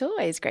 and it's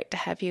always great to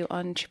have you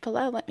on Triple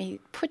R. Let me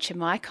put your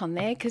mic on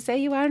there, because there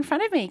you are in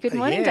front of me. Good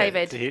morning,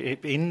 David.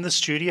 In the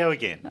studio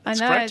again.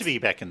 It's great to be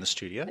back in the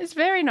studio. It's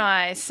very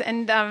nice.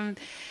 And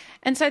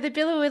so the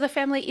Billawilla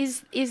family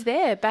is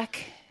there,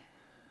 back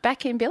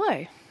in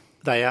Billow.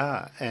 They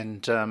are,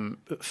 and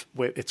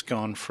it's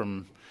gone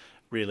from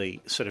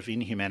really sort of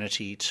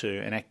inhumanity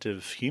to an act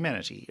of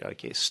humanity, I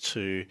guess,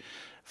 to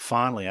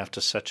finally, after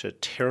such a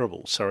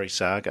terrible, sorry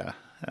saga,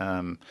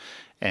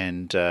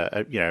 and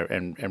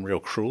real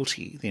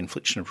cruelty, the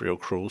infliction of real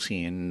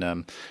cruelty in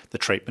the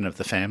treatment of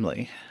the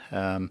family.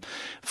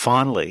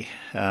 Finally,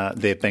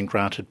 they've been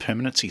granted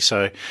permanency,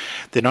 so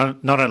they're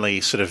not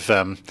only sort of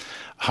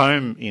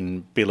home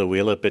in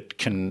Billawilla, but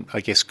can,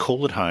 I guess,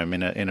 call it home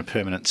in a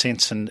permanent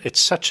sense. And it's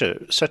such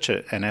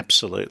an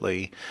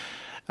absolutely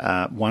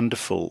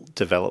wonderful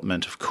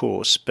development, of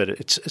course, but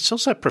it's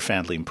also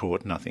profoundly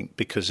important, I think,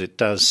 because it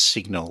does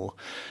signal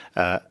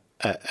a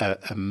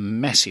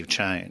massive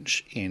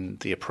change in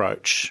the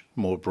approach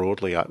more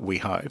broadly, we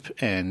hope,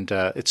 and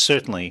it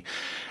certainly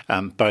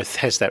both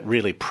has that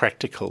really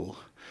practical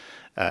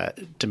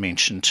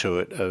dimension to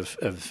it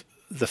of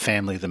the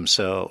family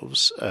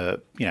themselves,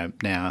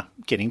 now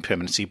getting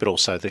permanency, but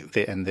also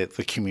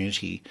the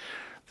community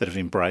that have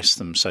embraced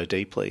them so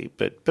deeply.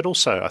 But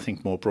also, I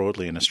think more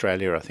broadly in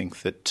Australia, I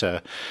think that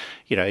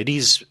it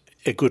is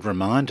a good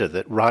reminder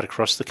that right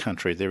across the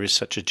country there is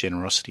such a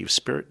generosity of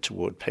spirit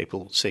toward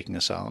people seeking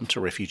asylum,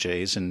 to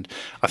refugees, and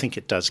I think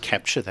it does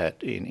capture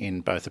that in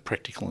both a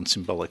practical and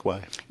symbolic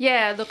way.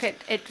 Yeah, look,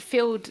 it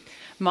filled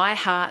my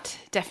heart,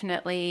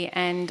 definitely,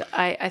 and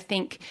I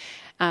think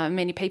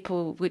many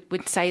people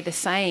would say the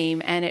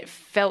same, and it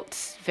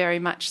felt very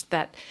much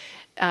that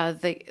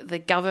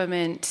the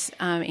government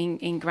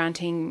in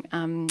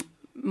granting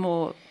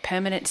more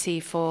permanency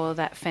for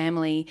that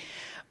family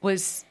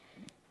was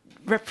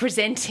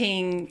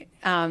representing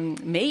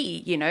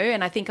me,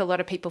 and I think a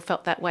lot of people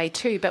felt that way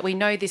too. But we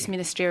know this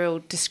ministerial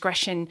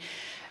discretion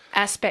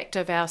aspect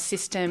of our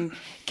system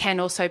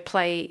can also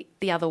play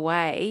the other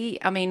way.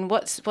 I mean,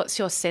 what's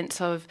your sense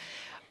of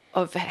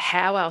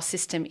how our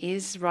system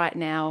is right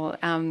now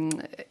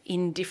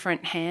in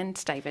different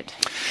hands, David?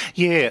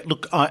 Yeah,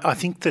 look, I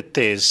think that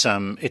there's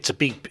it's a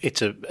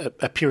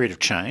period of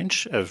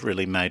change, of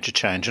really major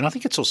change, and I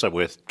think it's also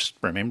worth just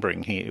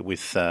remembering here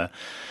with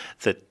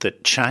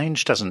that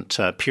change doesn't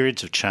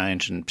periods of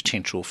change and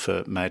potential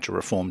for major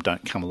reform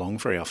don't come along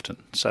very often.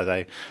 So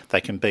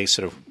they can be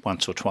sort of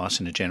once or twice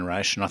in a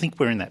generation. I think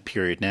we're in that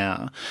period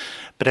now,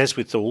 but as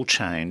with all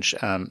change,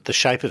 the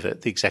shape of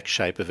it, the exact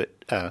shape of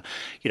it,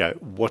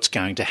 what's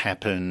going to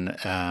happen,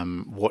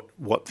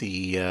 what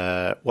the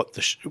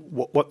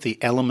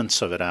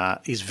elements of it are,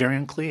 is very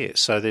unclear.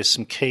 So there's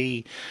some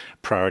key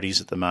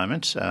priorities at the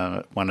moment.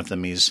 One of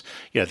them is,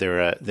 there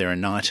are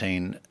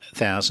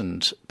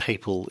 19,000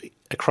 people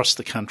across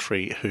the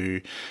country who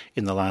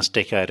in the last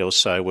decade or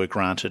so were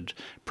granted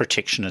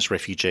protection as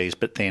refugees,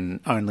 but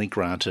then only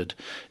granted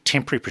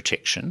temporary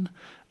protection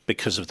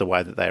because of the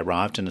way that they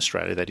arrived in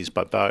Australia, that is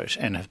by boat,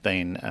 and have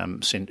been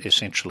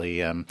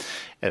essentially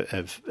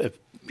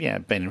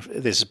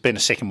there's been a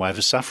second wave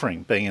of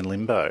suffering, being in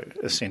limbo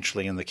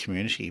essentially in the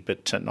community,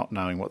 but not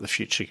knowing what the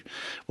future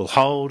will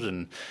hold,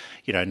 and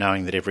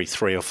knowing that every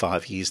 3 or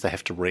 5 years they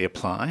have to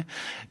reapply.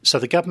 So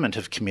the government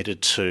have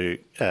committed to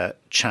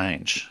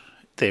change.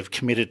 They've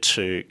committed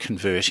to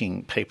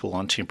converting people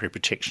on temporary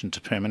protection to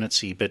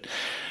permanency, but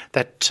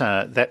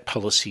that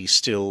policy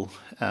still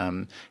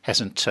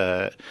hasn't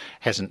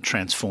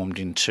transformed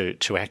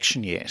into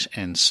action yet.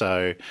 And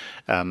so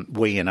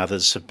we and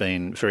others have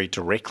been very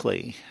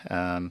directly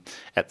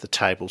at the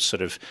table,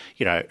 sort of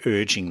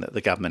urging that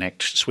the government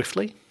act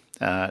swiftly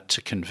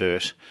to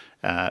convert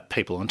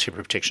people on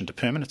temporary protection to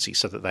permanency,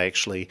 so that they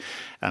actually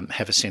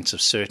have a sense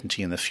of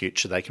certainty in the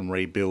future. They can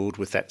rebuild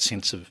with that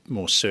sense of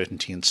more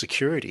certainty and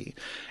security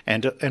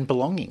and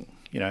belonging,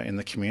 in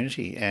the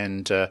community.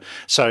 And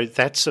so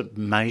that's a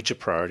major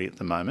priority at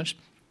the moment.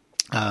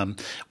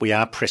 We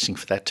are pressing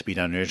for that to be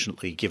done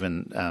urgently,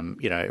 given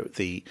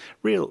the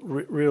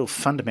real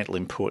fundamental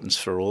importance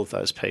for all of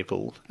those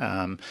people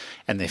and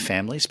their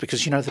families,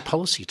 because the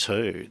policy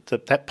too,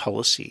 that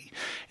policy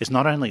is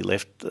not only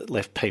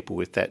left people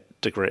with that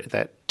degree,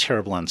 that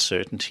terrible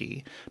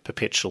uncertainty,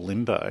 perpetual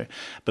limbo,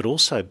 but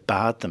also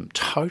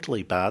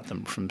totally barred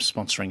them from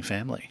sponsoring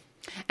family.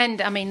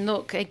 And I mean,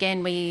 look,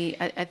 again,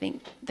 I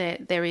think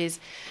that there is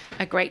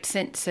a great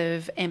sense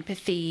of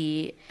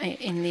empathy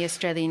in the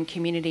Australian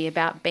community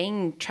about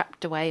being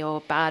trapped away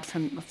or barred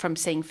from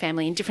seeing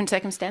family in different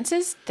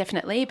circumstances,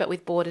 definitely. But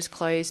with borders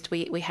closed,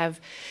 we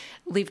have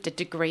lived a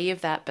degree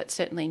of that, but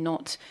certainly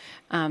not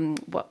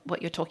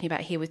what you're talking about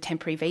here with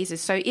temporary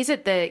visas. So is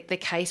it the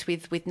case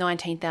with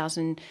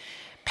 19,000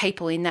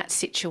 people in that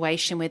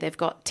situation where they've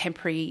got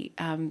temporary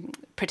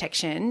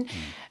protection?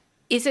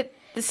 Is it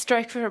the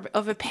stroke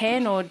of a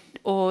pen, or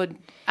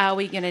are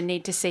we going to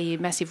need to see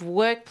massive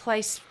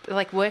workforce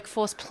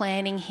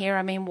planning here?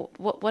 I mean,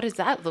 what does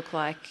that look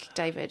like,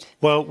 David?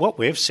 Well, what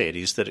we've said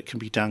is that it can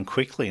be done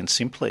quickly and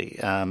simply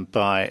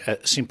by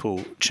a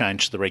simple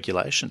change to the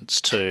regulations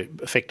to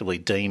effectively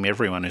deem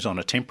everyone who's on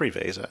a temporary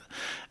visa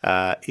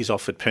is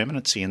offered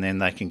permanency, and then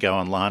they can go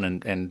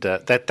online and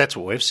that's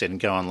what we've said, and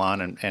go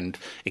online and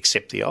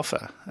accept the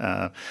offer.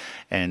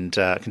 And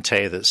I can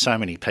tell you that so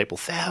many people,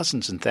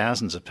 thousands and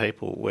thousands of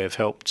people we've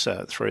helped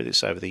through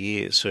this over the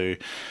years, who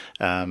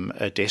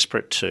are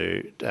desperate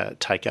to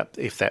take up,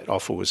 if that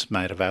offer was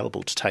made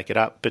available, to take it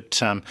up. But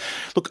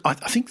look, I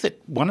think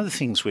that one of the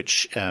things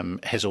which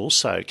has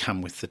also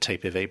come with the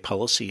TPV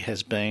policy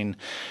has been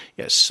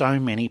so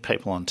many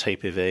people on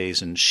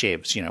TPVs and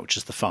SHEVs, which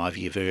is the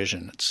 5-year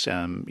version. It's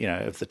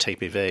of the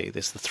TPV.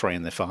 There's the 3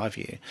 and the 5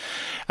 year.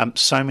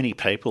 So many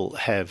people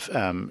have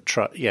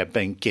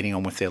been getting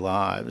on with their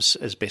lives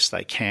as best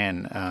they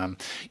can,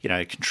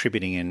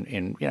 contributing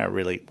in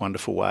really wonderful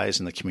wonderful ways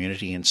in the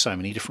community in so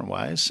many different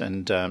ways,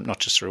 and not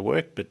just through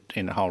work, but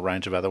in a whole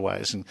range of other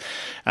ways,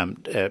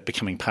 and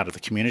becoming part of the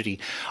community.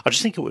 I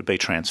just think it would be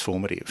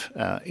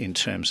transformative in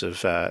terms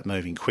of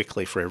moving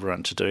quickly for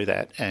everyone to do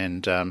that.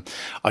 And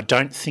I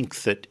don't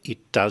think that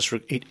it does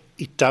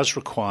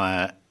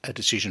require a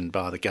decision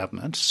by the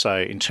government. So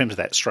in terms of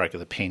that stroke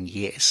of the pen,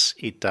 yes,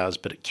 it does,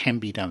 but it can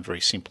be done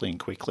very simply and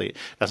quickly. It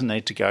doesn't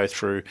need to go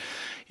through,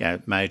 a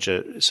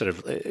major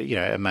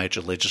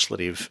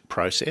legislative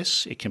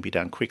process. It can be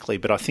done quickly.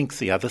 But I think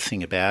the other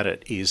thing about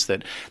it is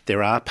that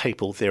there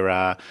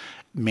are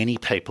many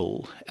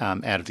people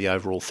out of the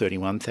overall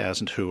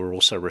 31,000 who are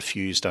also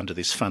refused under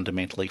this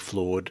fundamentally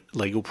flawed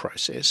legal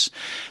process.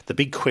 The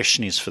big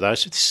question is for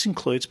those, this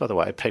includes, by the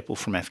way, people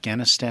from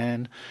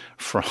Afghanistan,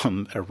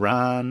 from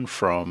Iran,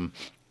 from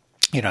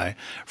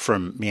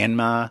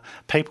Myanmar.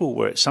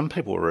 Some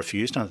people were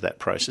refused under that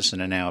process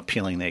and are now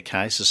appealing their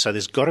cases. So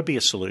there's got to be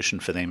a solution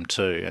for them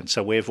too. And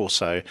so we've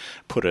also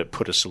put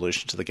a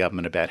solution to the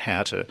government about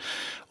how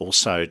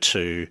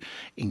to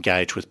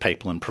engage with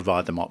people and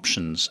provide them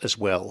options as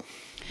well.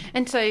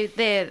 And so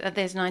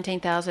there's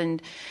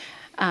 19,000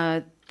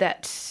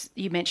 that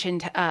you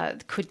mentioned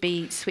could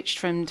be switched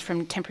from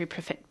temporary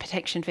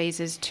protection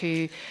visas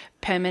to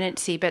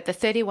permanency, but the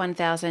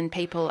 31,000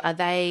 people, are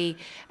they?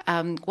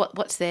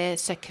 What's their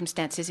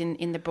circumstances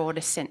in the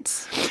broader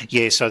sense?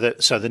 Yeah, so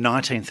the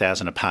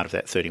 19,000 are part of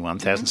that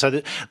 31,000. Mm-hmm.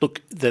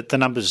 So the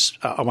numbers,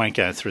 I won't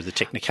go through the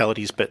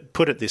technicalities, but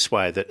put it this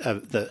way: that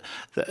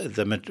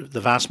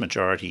the vast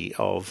majority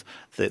of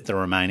the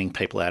remaining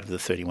people out of the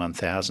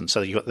 31,000.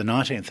 So you've got the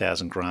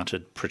 19,000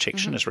 granted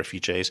protection mm-hmm. as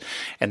refugees,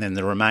 and then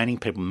the remaining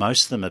people,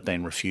 most of them have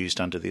been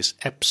refused under this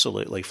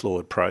absolutely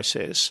flawed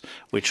process,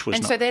 which was.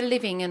 And so they're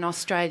living in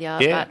Australia,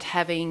 but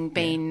having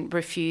been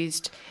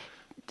refused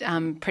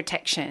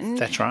protection.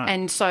 That's right.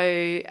 And so,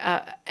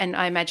 and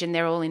I imagine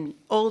they're all in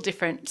all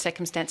different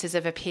circumstances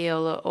of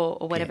appeal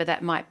or whatever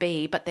that might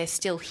be, but they're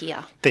still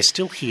here. They're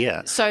still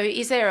here. So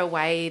is there a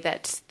way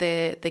that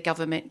the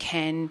government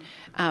can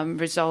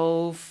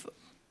resolve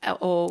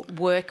or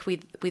work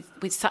with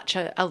such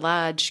a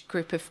large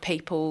group of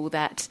people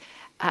that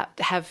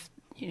have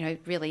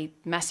really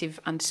massive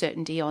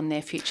uncertainty on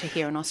their future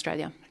here in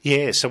Australia?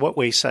 Yeah, so what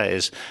we say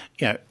is,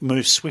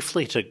 move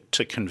swiftly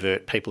to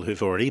convert people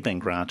who've already been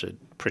granted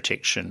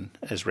protection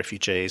as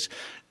refugees,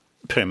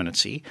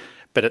 permanency,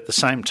 but at the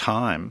same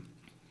time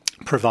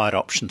provide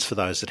options for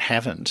those that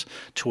haven't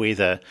to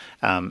either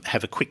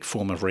have a quick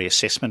form of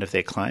reassessment of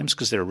their claims,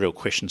 because there are real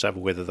questions over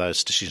whether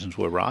those decisions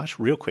were right.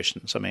 Real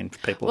questions. I mean,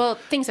 people. Well,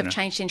 things have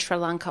changed in Sri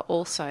Lanka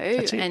also,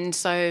 and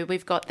so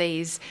we've got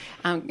these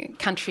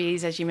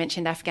countries, as you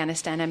mentioned,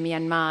 Afghanistan and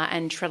Myanmar,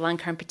 and Sri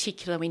Lanka in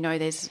particular. We know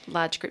there's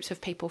large groups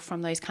of people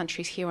from those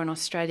countries here in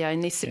Australia.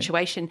 In this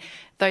situation,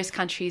 those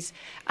countries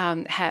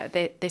have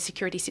their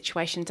security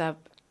situations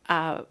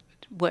are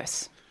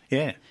worse.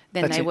 Yeah.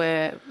 Than they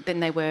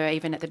were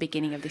even at the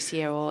beginning of this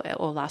year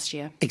or last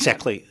year.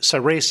 Exactly. So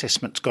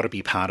reassessment's got to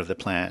be part of the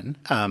plan.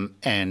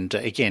 And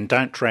again,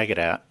 don't drag it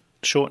out.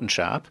 Short and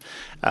sharp,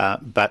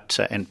 but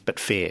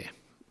fair.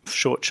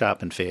 Short,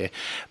 sharp, and fair.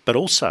 But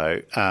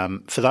also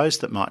for those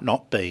that might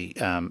not be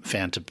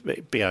found to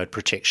be owed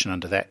protection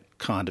under that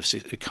kind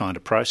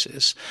of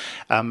process,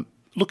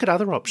 look at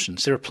other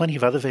options. There are plenty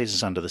of other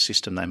visas under the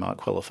system they might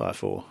qualify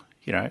for.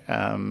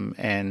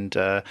 And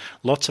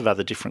lots of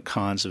other different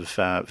kinds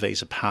of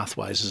visa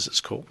pathways, as it's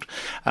called.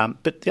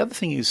 But the other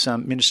thing is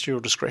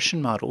ministerial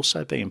discretion might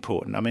also be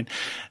important. I mean,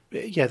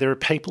 there are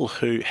people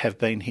who have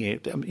been here,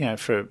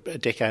 for a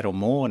decade or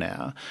more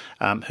now,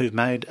 who've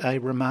made a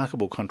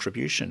remarkable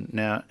contribution.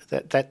 Now,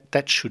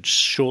 that should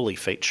surely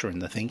feature in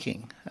the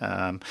thinking.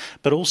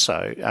 But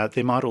also,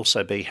 there might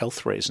also be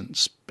health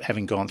reasons,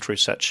 having gone through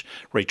such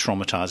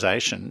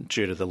re-traumatisation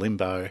due to the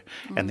limbo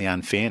and the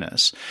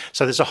unfairness.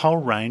 So there's a whole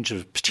range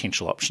of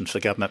potential options for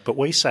government. But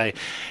we say,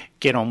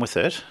 get on with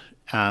it,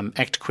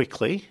 act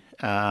quickly.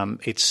 There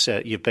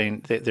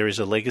is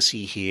a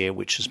legacy here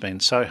which has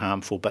been so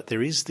harmful, but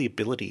there is the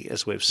ability,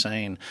 as we've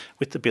seen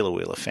with the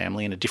Biloela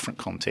family in a different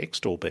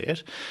context,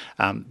 albeit,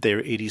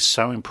 it is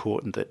so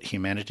important that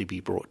humanity be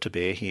brought to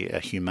bear here, a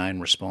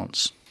humane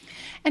response.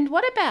 And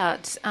what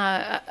about,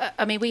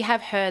 we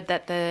have heard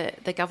that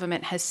the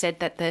government has said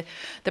that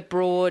the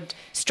broad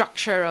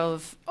structure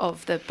of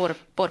the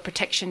border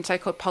protection,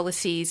 so-called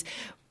policies,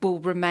 will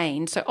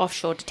remain, so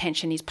offshore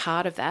detention is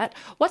part of that.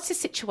 What's the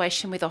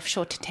situation with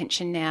offshore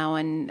detention now,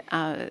 and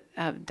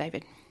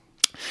David?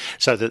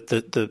 So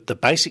the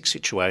basic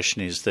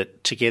situation is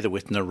that together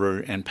with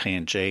Nauru and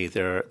PNG,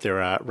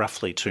 there are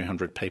roughly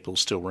 200 people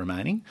still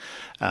remaining,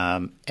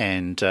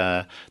 and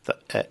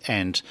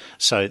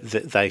so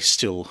they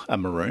still are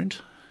marooned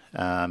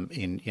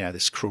in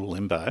this cruel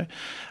limbo.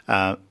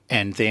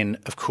 And then,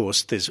 of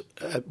course, there's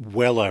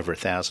well over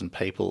 1,000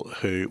 people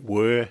who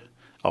were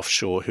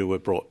offshore who were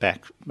brought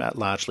back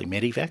largely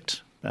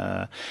medevaced.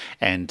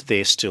 And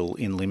they're still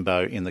in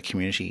limbo in the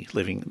community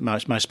living.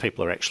 Most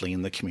people are actually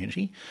in the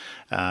community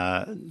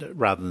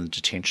rather than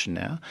detention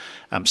now.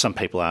 Some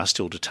people are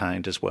still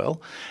detained as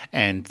well.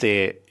 And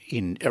they're,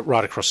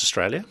 right across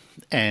Australia,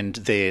 and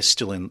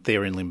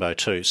they're in limbo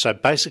too. So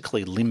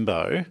basically,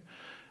 limbo,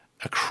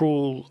 a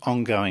cruel,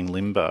 ongoing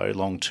limbo,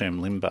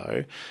 long-term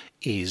limbo,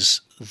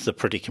 is the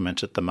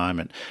predicament at the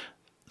moment.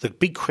 The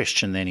big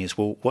question then is,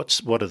 well,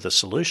 what are the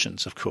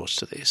solutions, of course,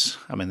 to this?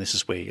 I mean, this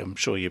is where I'm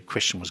sure your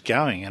question was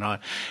going,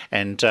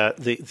 and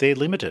they're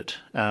limited.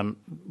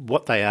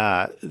 What they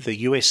are, the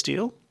US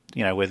deal,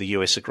 where the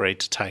US agreed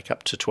to take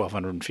up to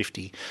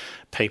 1,250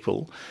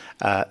 people,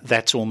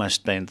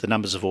 the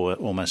numbers have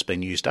almost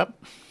been used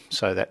up,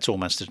 so that's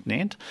almost at an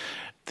end.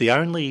 The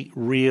only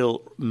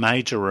real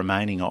major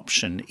remaining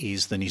option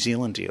is the New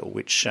Zealand deal,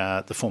 which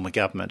the former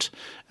government,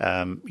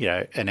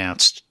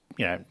 announced,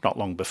 not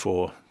long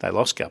before they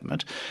lost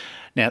government.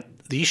 Now,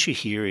 the issue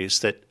here is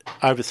that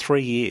over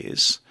 3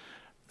 years,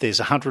 there's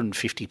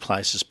 150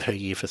 places per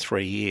year for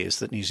 3 years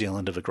that New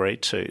Zealand have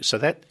agreed to. So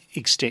that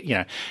extent,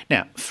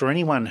 now for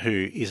anyone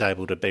who is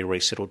able to be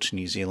resettled to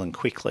New Zealand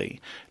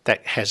quickly,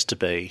 that has to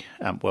be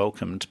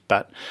welcomed.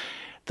 But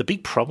the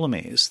big problem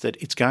is that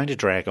it's going to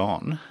drag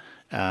on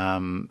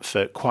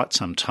for quite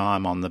some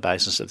time on the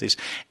basis of this.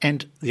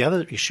 And the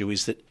other issue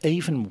is that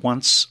even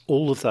once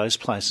all of those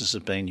places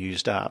have been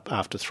used up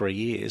after 3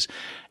 years,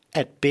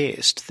 at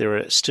best there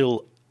are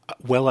still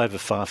well over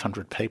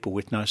 500 people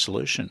with no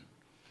solution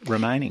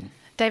remaining.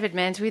 David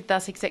Mann's with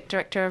us, Exec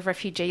Director of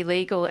Refugee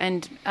Legal,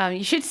 and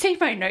you should see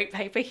my note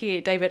paper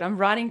here, David. I'm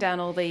writing down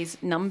all these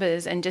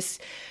numbers and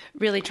just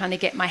really trying to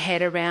get my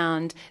head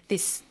around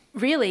this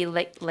really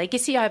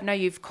legacy. I know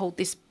you've called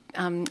this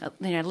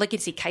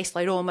legacy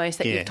caseload almost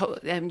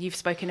that you've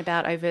spoken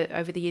about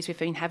over the years we've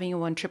been having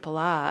on Triple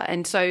R.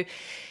 And so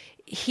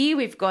here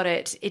we've got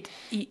it.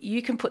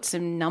 You can put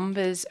some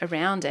numbers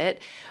around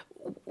it.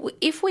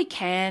 If we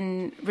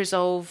can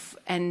resolve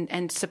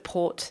and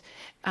support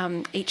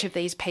each of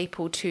these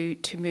people to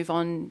move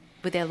on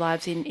with their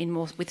lives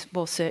with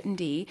more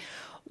certainty,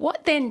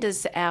 what then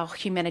does our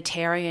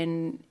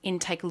humanitarian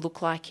intake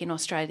look like in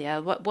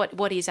Australia?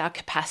 What is our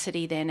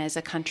capacity then as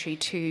a country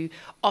to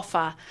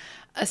offer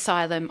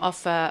asylum,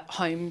 offer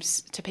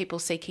homes to people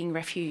seeking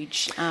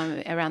refuge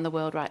around the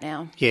world right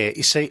now? Yeah,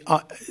 you see,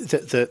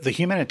 the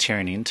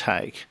humanitarian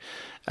intake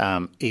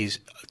is,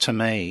 to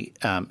me,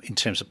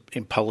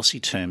 in policy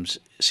terms,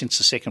 since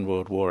the Second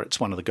World War, it's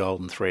one of the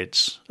golden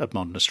threads of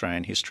modern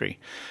Australian history.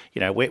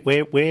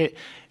 We're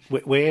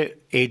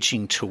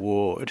edging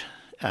toward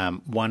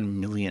 1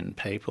 million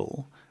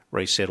people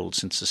resettled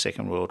since the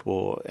Second World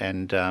War,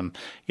 and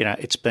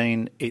it's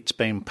been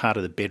part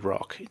of the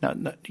bedrock.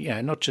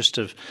 Not just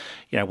of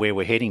where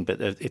we're heading,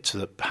 but it's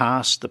the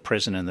past, the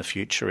present, and the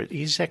future. It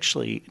is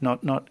actually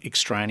not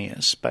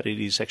extraneous, but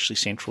it is actually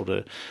central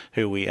to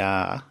who we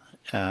are,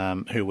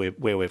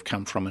 where we've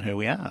come from, and who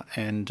we are,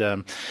 and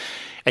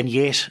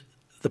yet.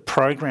 The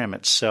program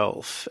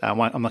itself, I'm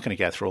not going to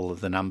go through all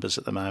of the numbers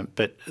at the moment,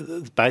 but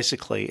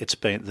basically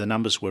the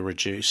numbers were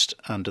reduced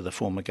under the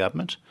former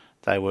government.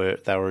 They were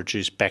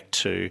reduced back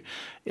to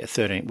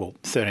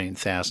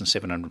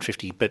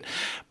 13,750. But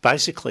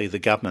basically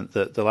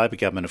the Labor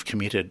government have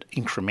committed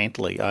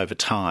incrementally over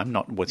time,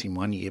 not within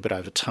 1 year, but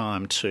over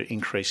time, to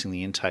increasing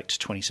the intake to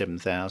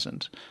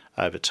 27,000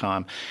 over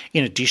time.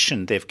 In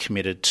addition, they've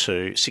committed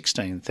to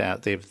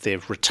 16,000.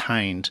 They've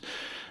retained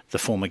the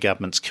former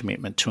government's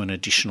commitment to an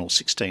additional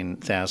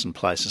 16,000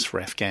 places for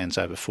Afghans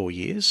over 4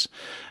 years,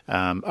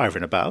 over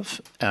and above.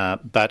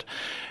 But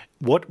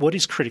what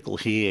is critical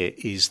here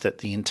is that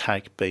the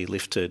intake be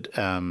lifted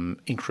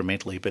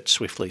incrementally but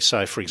swiftly.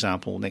 So, for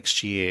example,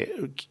 next year,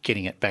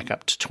 getting it back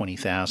up to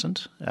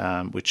 20,000,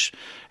 which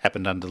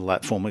happened under the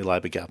former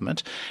Labor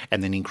government,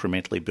 and then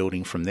incrementally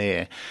building from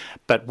there.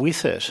 But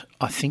with it,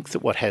 I think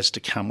that what has to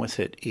come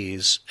with it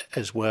is,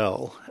 as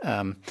well,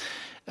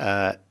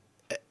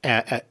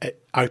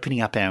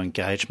 opening up our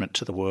engagement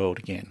to the world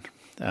again,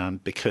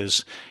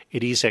 because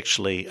it is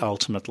actually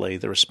ultimately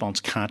the response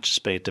can't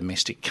just be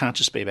can't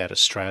just be about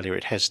Australia.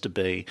 It has to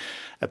be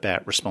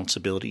about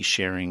responsibility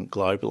sharing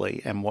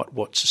globally, and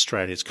what's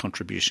Australia's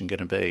contribution going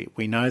to be.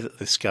 We know that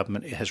this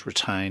government has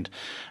retained,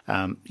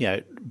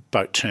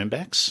 boat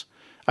turnbacks.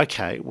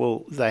 Okay,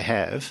 well, they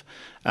have,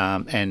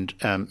 and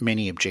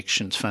many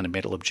objections,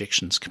 fundamental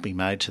objections, can be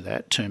made to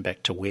that. Turn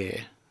back to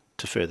where?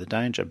 To further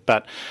danger.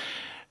 But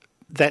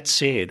that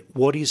said,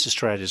 what is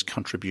Australia's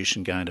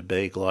contribution going to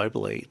be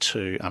globally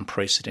to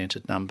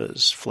unprecedented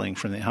numbers fleeing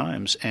from their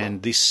homes?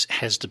 And this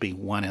has to be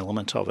one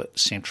element of it,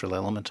 central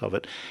element of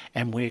it.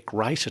 And we're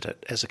great at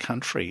it as a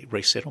country,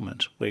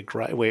 resettlement. We're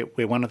great. We're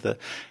one of the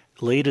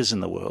leaders in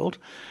the world,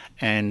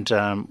 and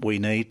we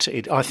need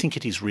to. I think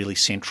it is really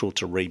central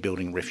to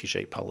rebuilding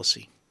refugee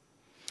policy.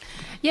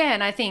 Yeah,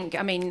 and I think,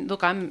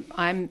 look,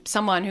 I'm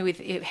someone who with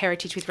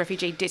heritage with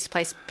refugee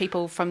displaced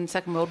people from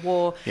Second World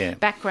War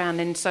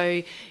background, and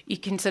so you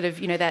can sort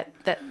of,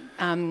 that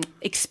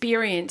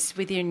experience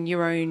within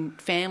your own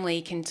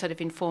family can sort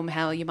of inform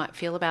how you might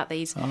feel about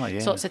these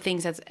sorts of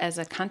things as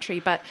a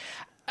country. But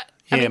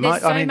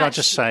I'll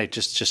just say,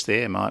 just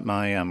there,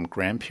 my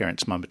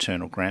grandparents, my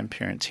maternal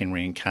grandparents,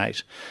 Henry and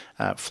Kate,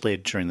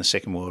 fled during the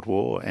Second World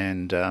War,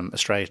 and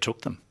Australia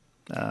took them.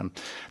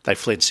 They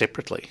fled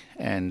separately,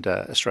 and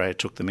Australia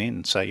took them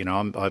in. So,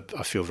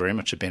 I feel very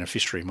much a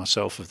beneficiary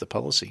myself of the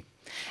policy.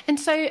 And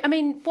so, I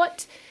mean,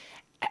 what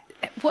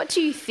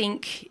do you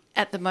think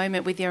at the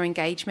moment with your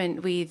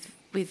engagement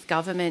with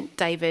government,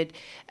 David,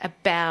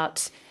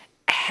 about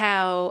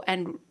how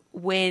and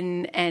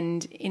when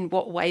and in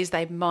what ways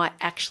they might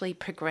actually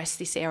progress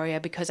this area,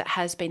 because it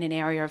has been an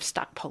area of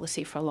stuck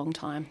policy for a long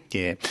time?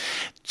 Yeah.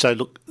 So,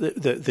 look,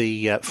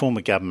 the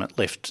former government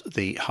left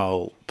the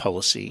whole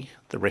policy,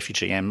 the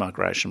refugee and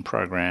migration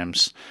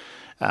programs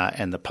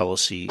and the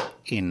policy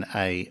in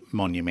a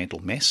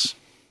monumental mess,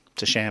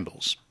 to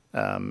shambles,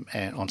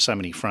 and on so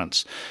many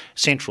fronts.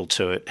 Central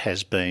to it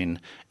has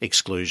been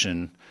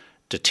exclusion,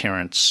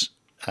 deterrence,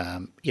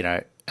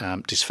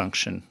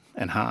 dysfunction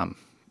and harm.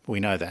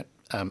 We know that.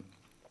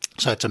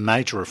 So it's a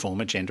major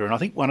reform agenda, and I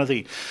think one of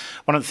the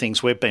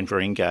things we've been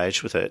very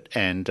engaged with it,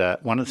 and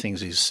one of the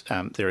things is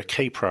there are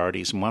key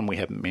priorities, and one we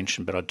haven't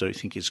mentioned, but I do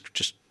think is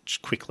just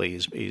quickly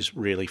is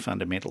really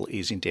fundamental,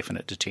 is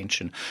indefinite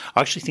detention.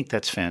 I actually think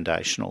that's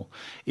foundational.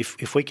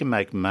 If we can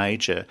make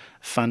major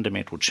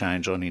fundamental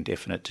change on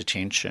indefinite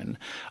detention,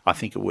 I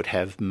think it would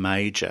have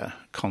major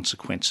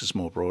consequences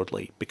more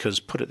broadly. Because,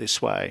 put it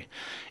this way,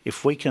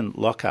 if we can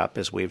lock up,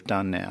 as we've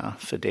done now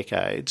for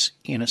decades,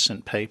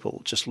 innocent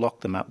people, just lock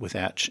them up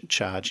without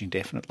charge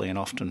indefinitely and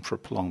often for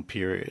prolonged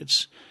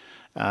periods,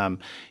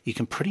 you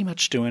can pretty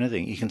much do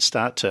anything. You can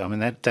start to,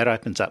 that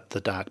opens up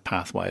the dark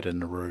pathway to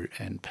Nauru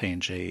and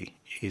PNG,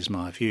 is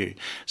my view.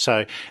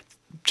 So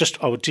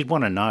I did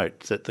want to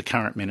note that the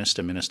current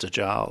Minister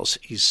Giles,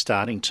 is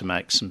starting to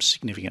make some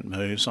significant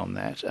moves on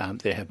that.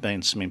 There have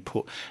been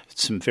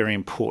some very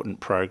important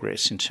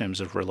progress in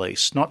terms of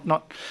release.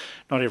 Not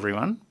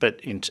everyone,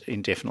 but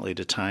indefinitely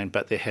detained.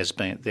 But there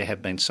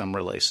have been some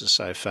releases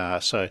so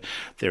far. So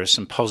there are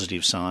some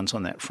positive signs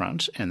on that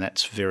front, and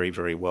that's very,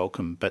 very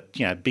welcome. But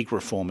big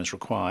reform is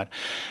required.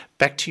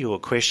 Back to your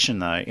question,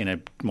 though, in a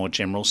more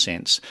general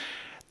sense.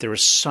 There are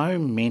so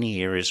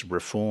many areas of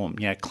reform,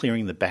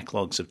 clearing the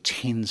backlogs of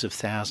tens of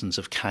thousands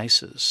of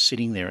cases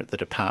sitting there at the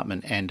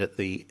department and at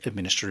the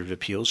Administrative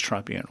Appeals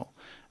Tribunal.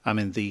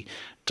 The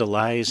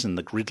delays and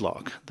the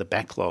gridlock, the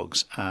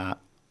backlogs are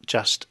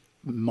just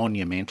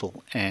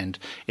monumental, and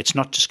it's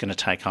not just going to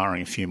take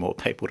hiring a few more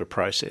people to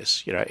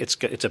process.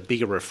 It's a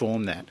bigger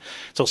reform that.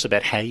 It's also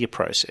about how you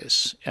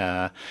process,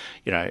 and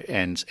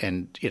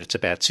it's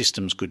about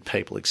systems, good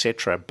people,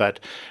 etc. But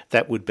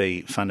that would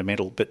be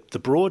fundamental. But the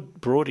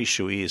broad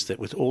issue is that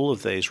with all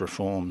of these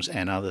reforms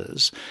and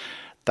others,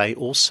 they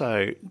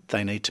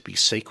need to be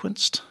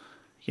sequenced.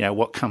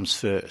 What comes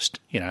first?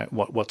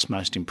 What's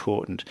most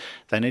important?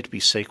 They need to be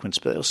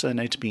sequenced, but they also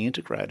need to be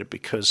integrated,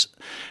 because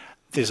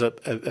there's a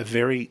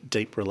very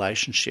deep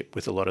relationship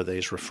with a lot of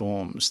these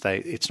reforms.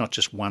 It's not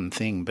just one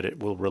thing, but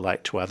it will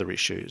relate to other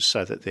issues,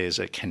 so that there's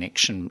a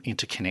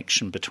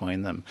interconnection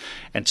between them.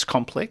 And it's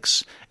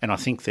complex, and I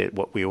think that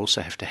what we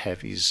also have to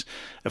have is,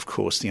 of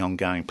course, the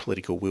ongoing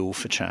political will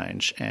for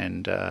change,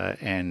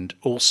 and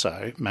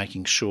also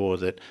making sure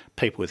that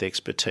people with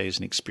expertise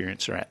and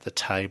experience are at the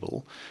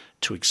table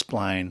to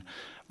explain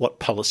what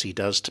policy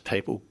does to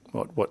people,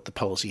 what the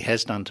policy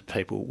has done to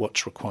people,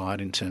 what's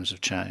required in terms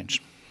of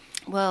change.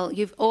 Well,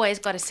 you've always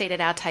got a seat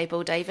at our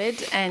table,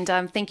 David, and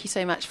thank you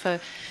so much for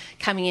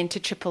coming into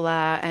Triple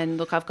R. And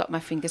look, I've got my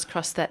fingers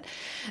crossed that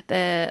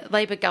the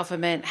Labor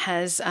government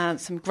has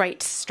some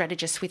great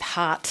strategists with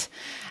heart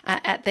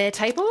at their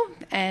table,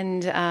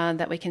 and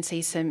that we can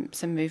see some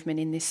movement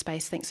in this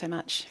space. Thanks so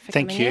much for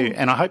coming in. Thank you.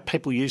 And I hope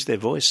people use their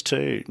voice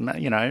too,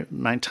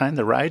 maintain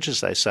the rage,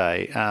 as they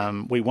say.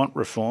 We want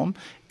reform.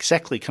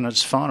 Exactly. Can I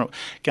just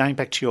going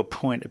back to your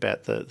point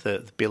about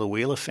the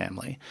Billa-Wheeler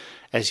family,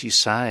 as you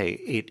say,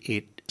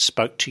 it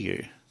spoke to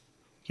you,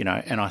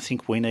 and I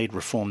think we need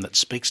reform that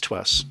speaks to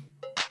us.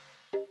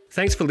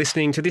 Thanks for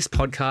listening to this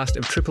podcast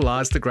of Triple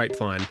R's The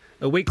Grapevine,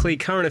 a weekly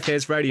current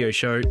affairs radio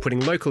show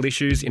putting local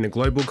issues in a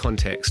global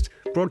context.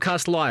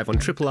 Broadcast live on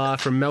Triple R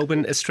from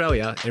Melbourne,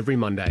 Australia, every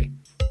Monday.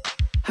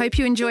 Hope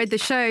you enjoyed the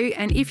show,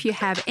 and if you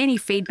have any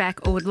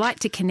feedback or would like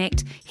to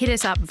connect, hit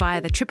us up via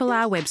the Triple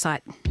R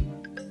website.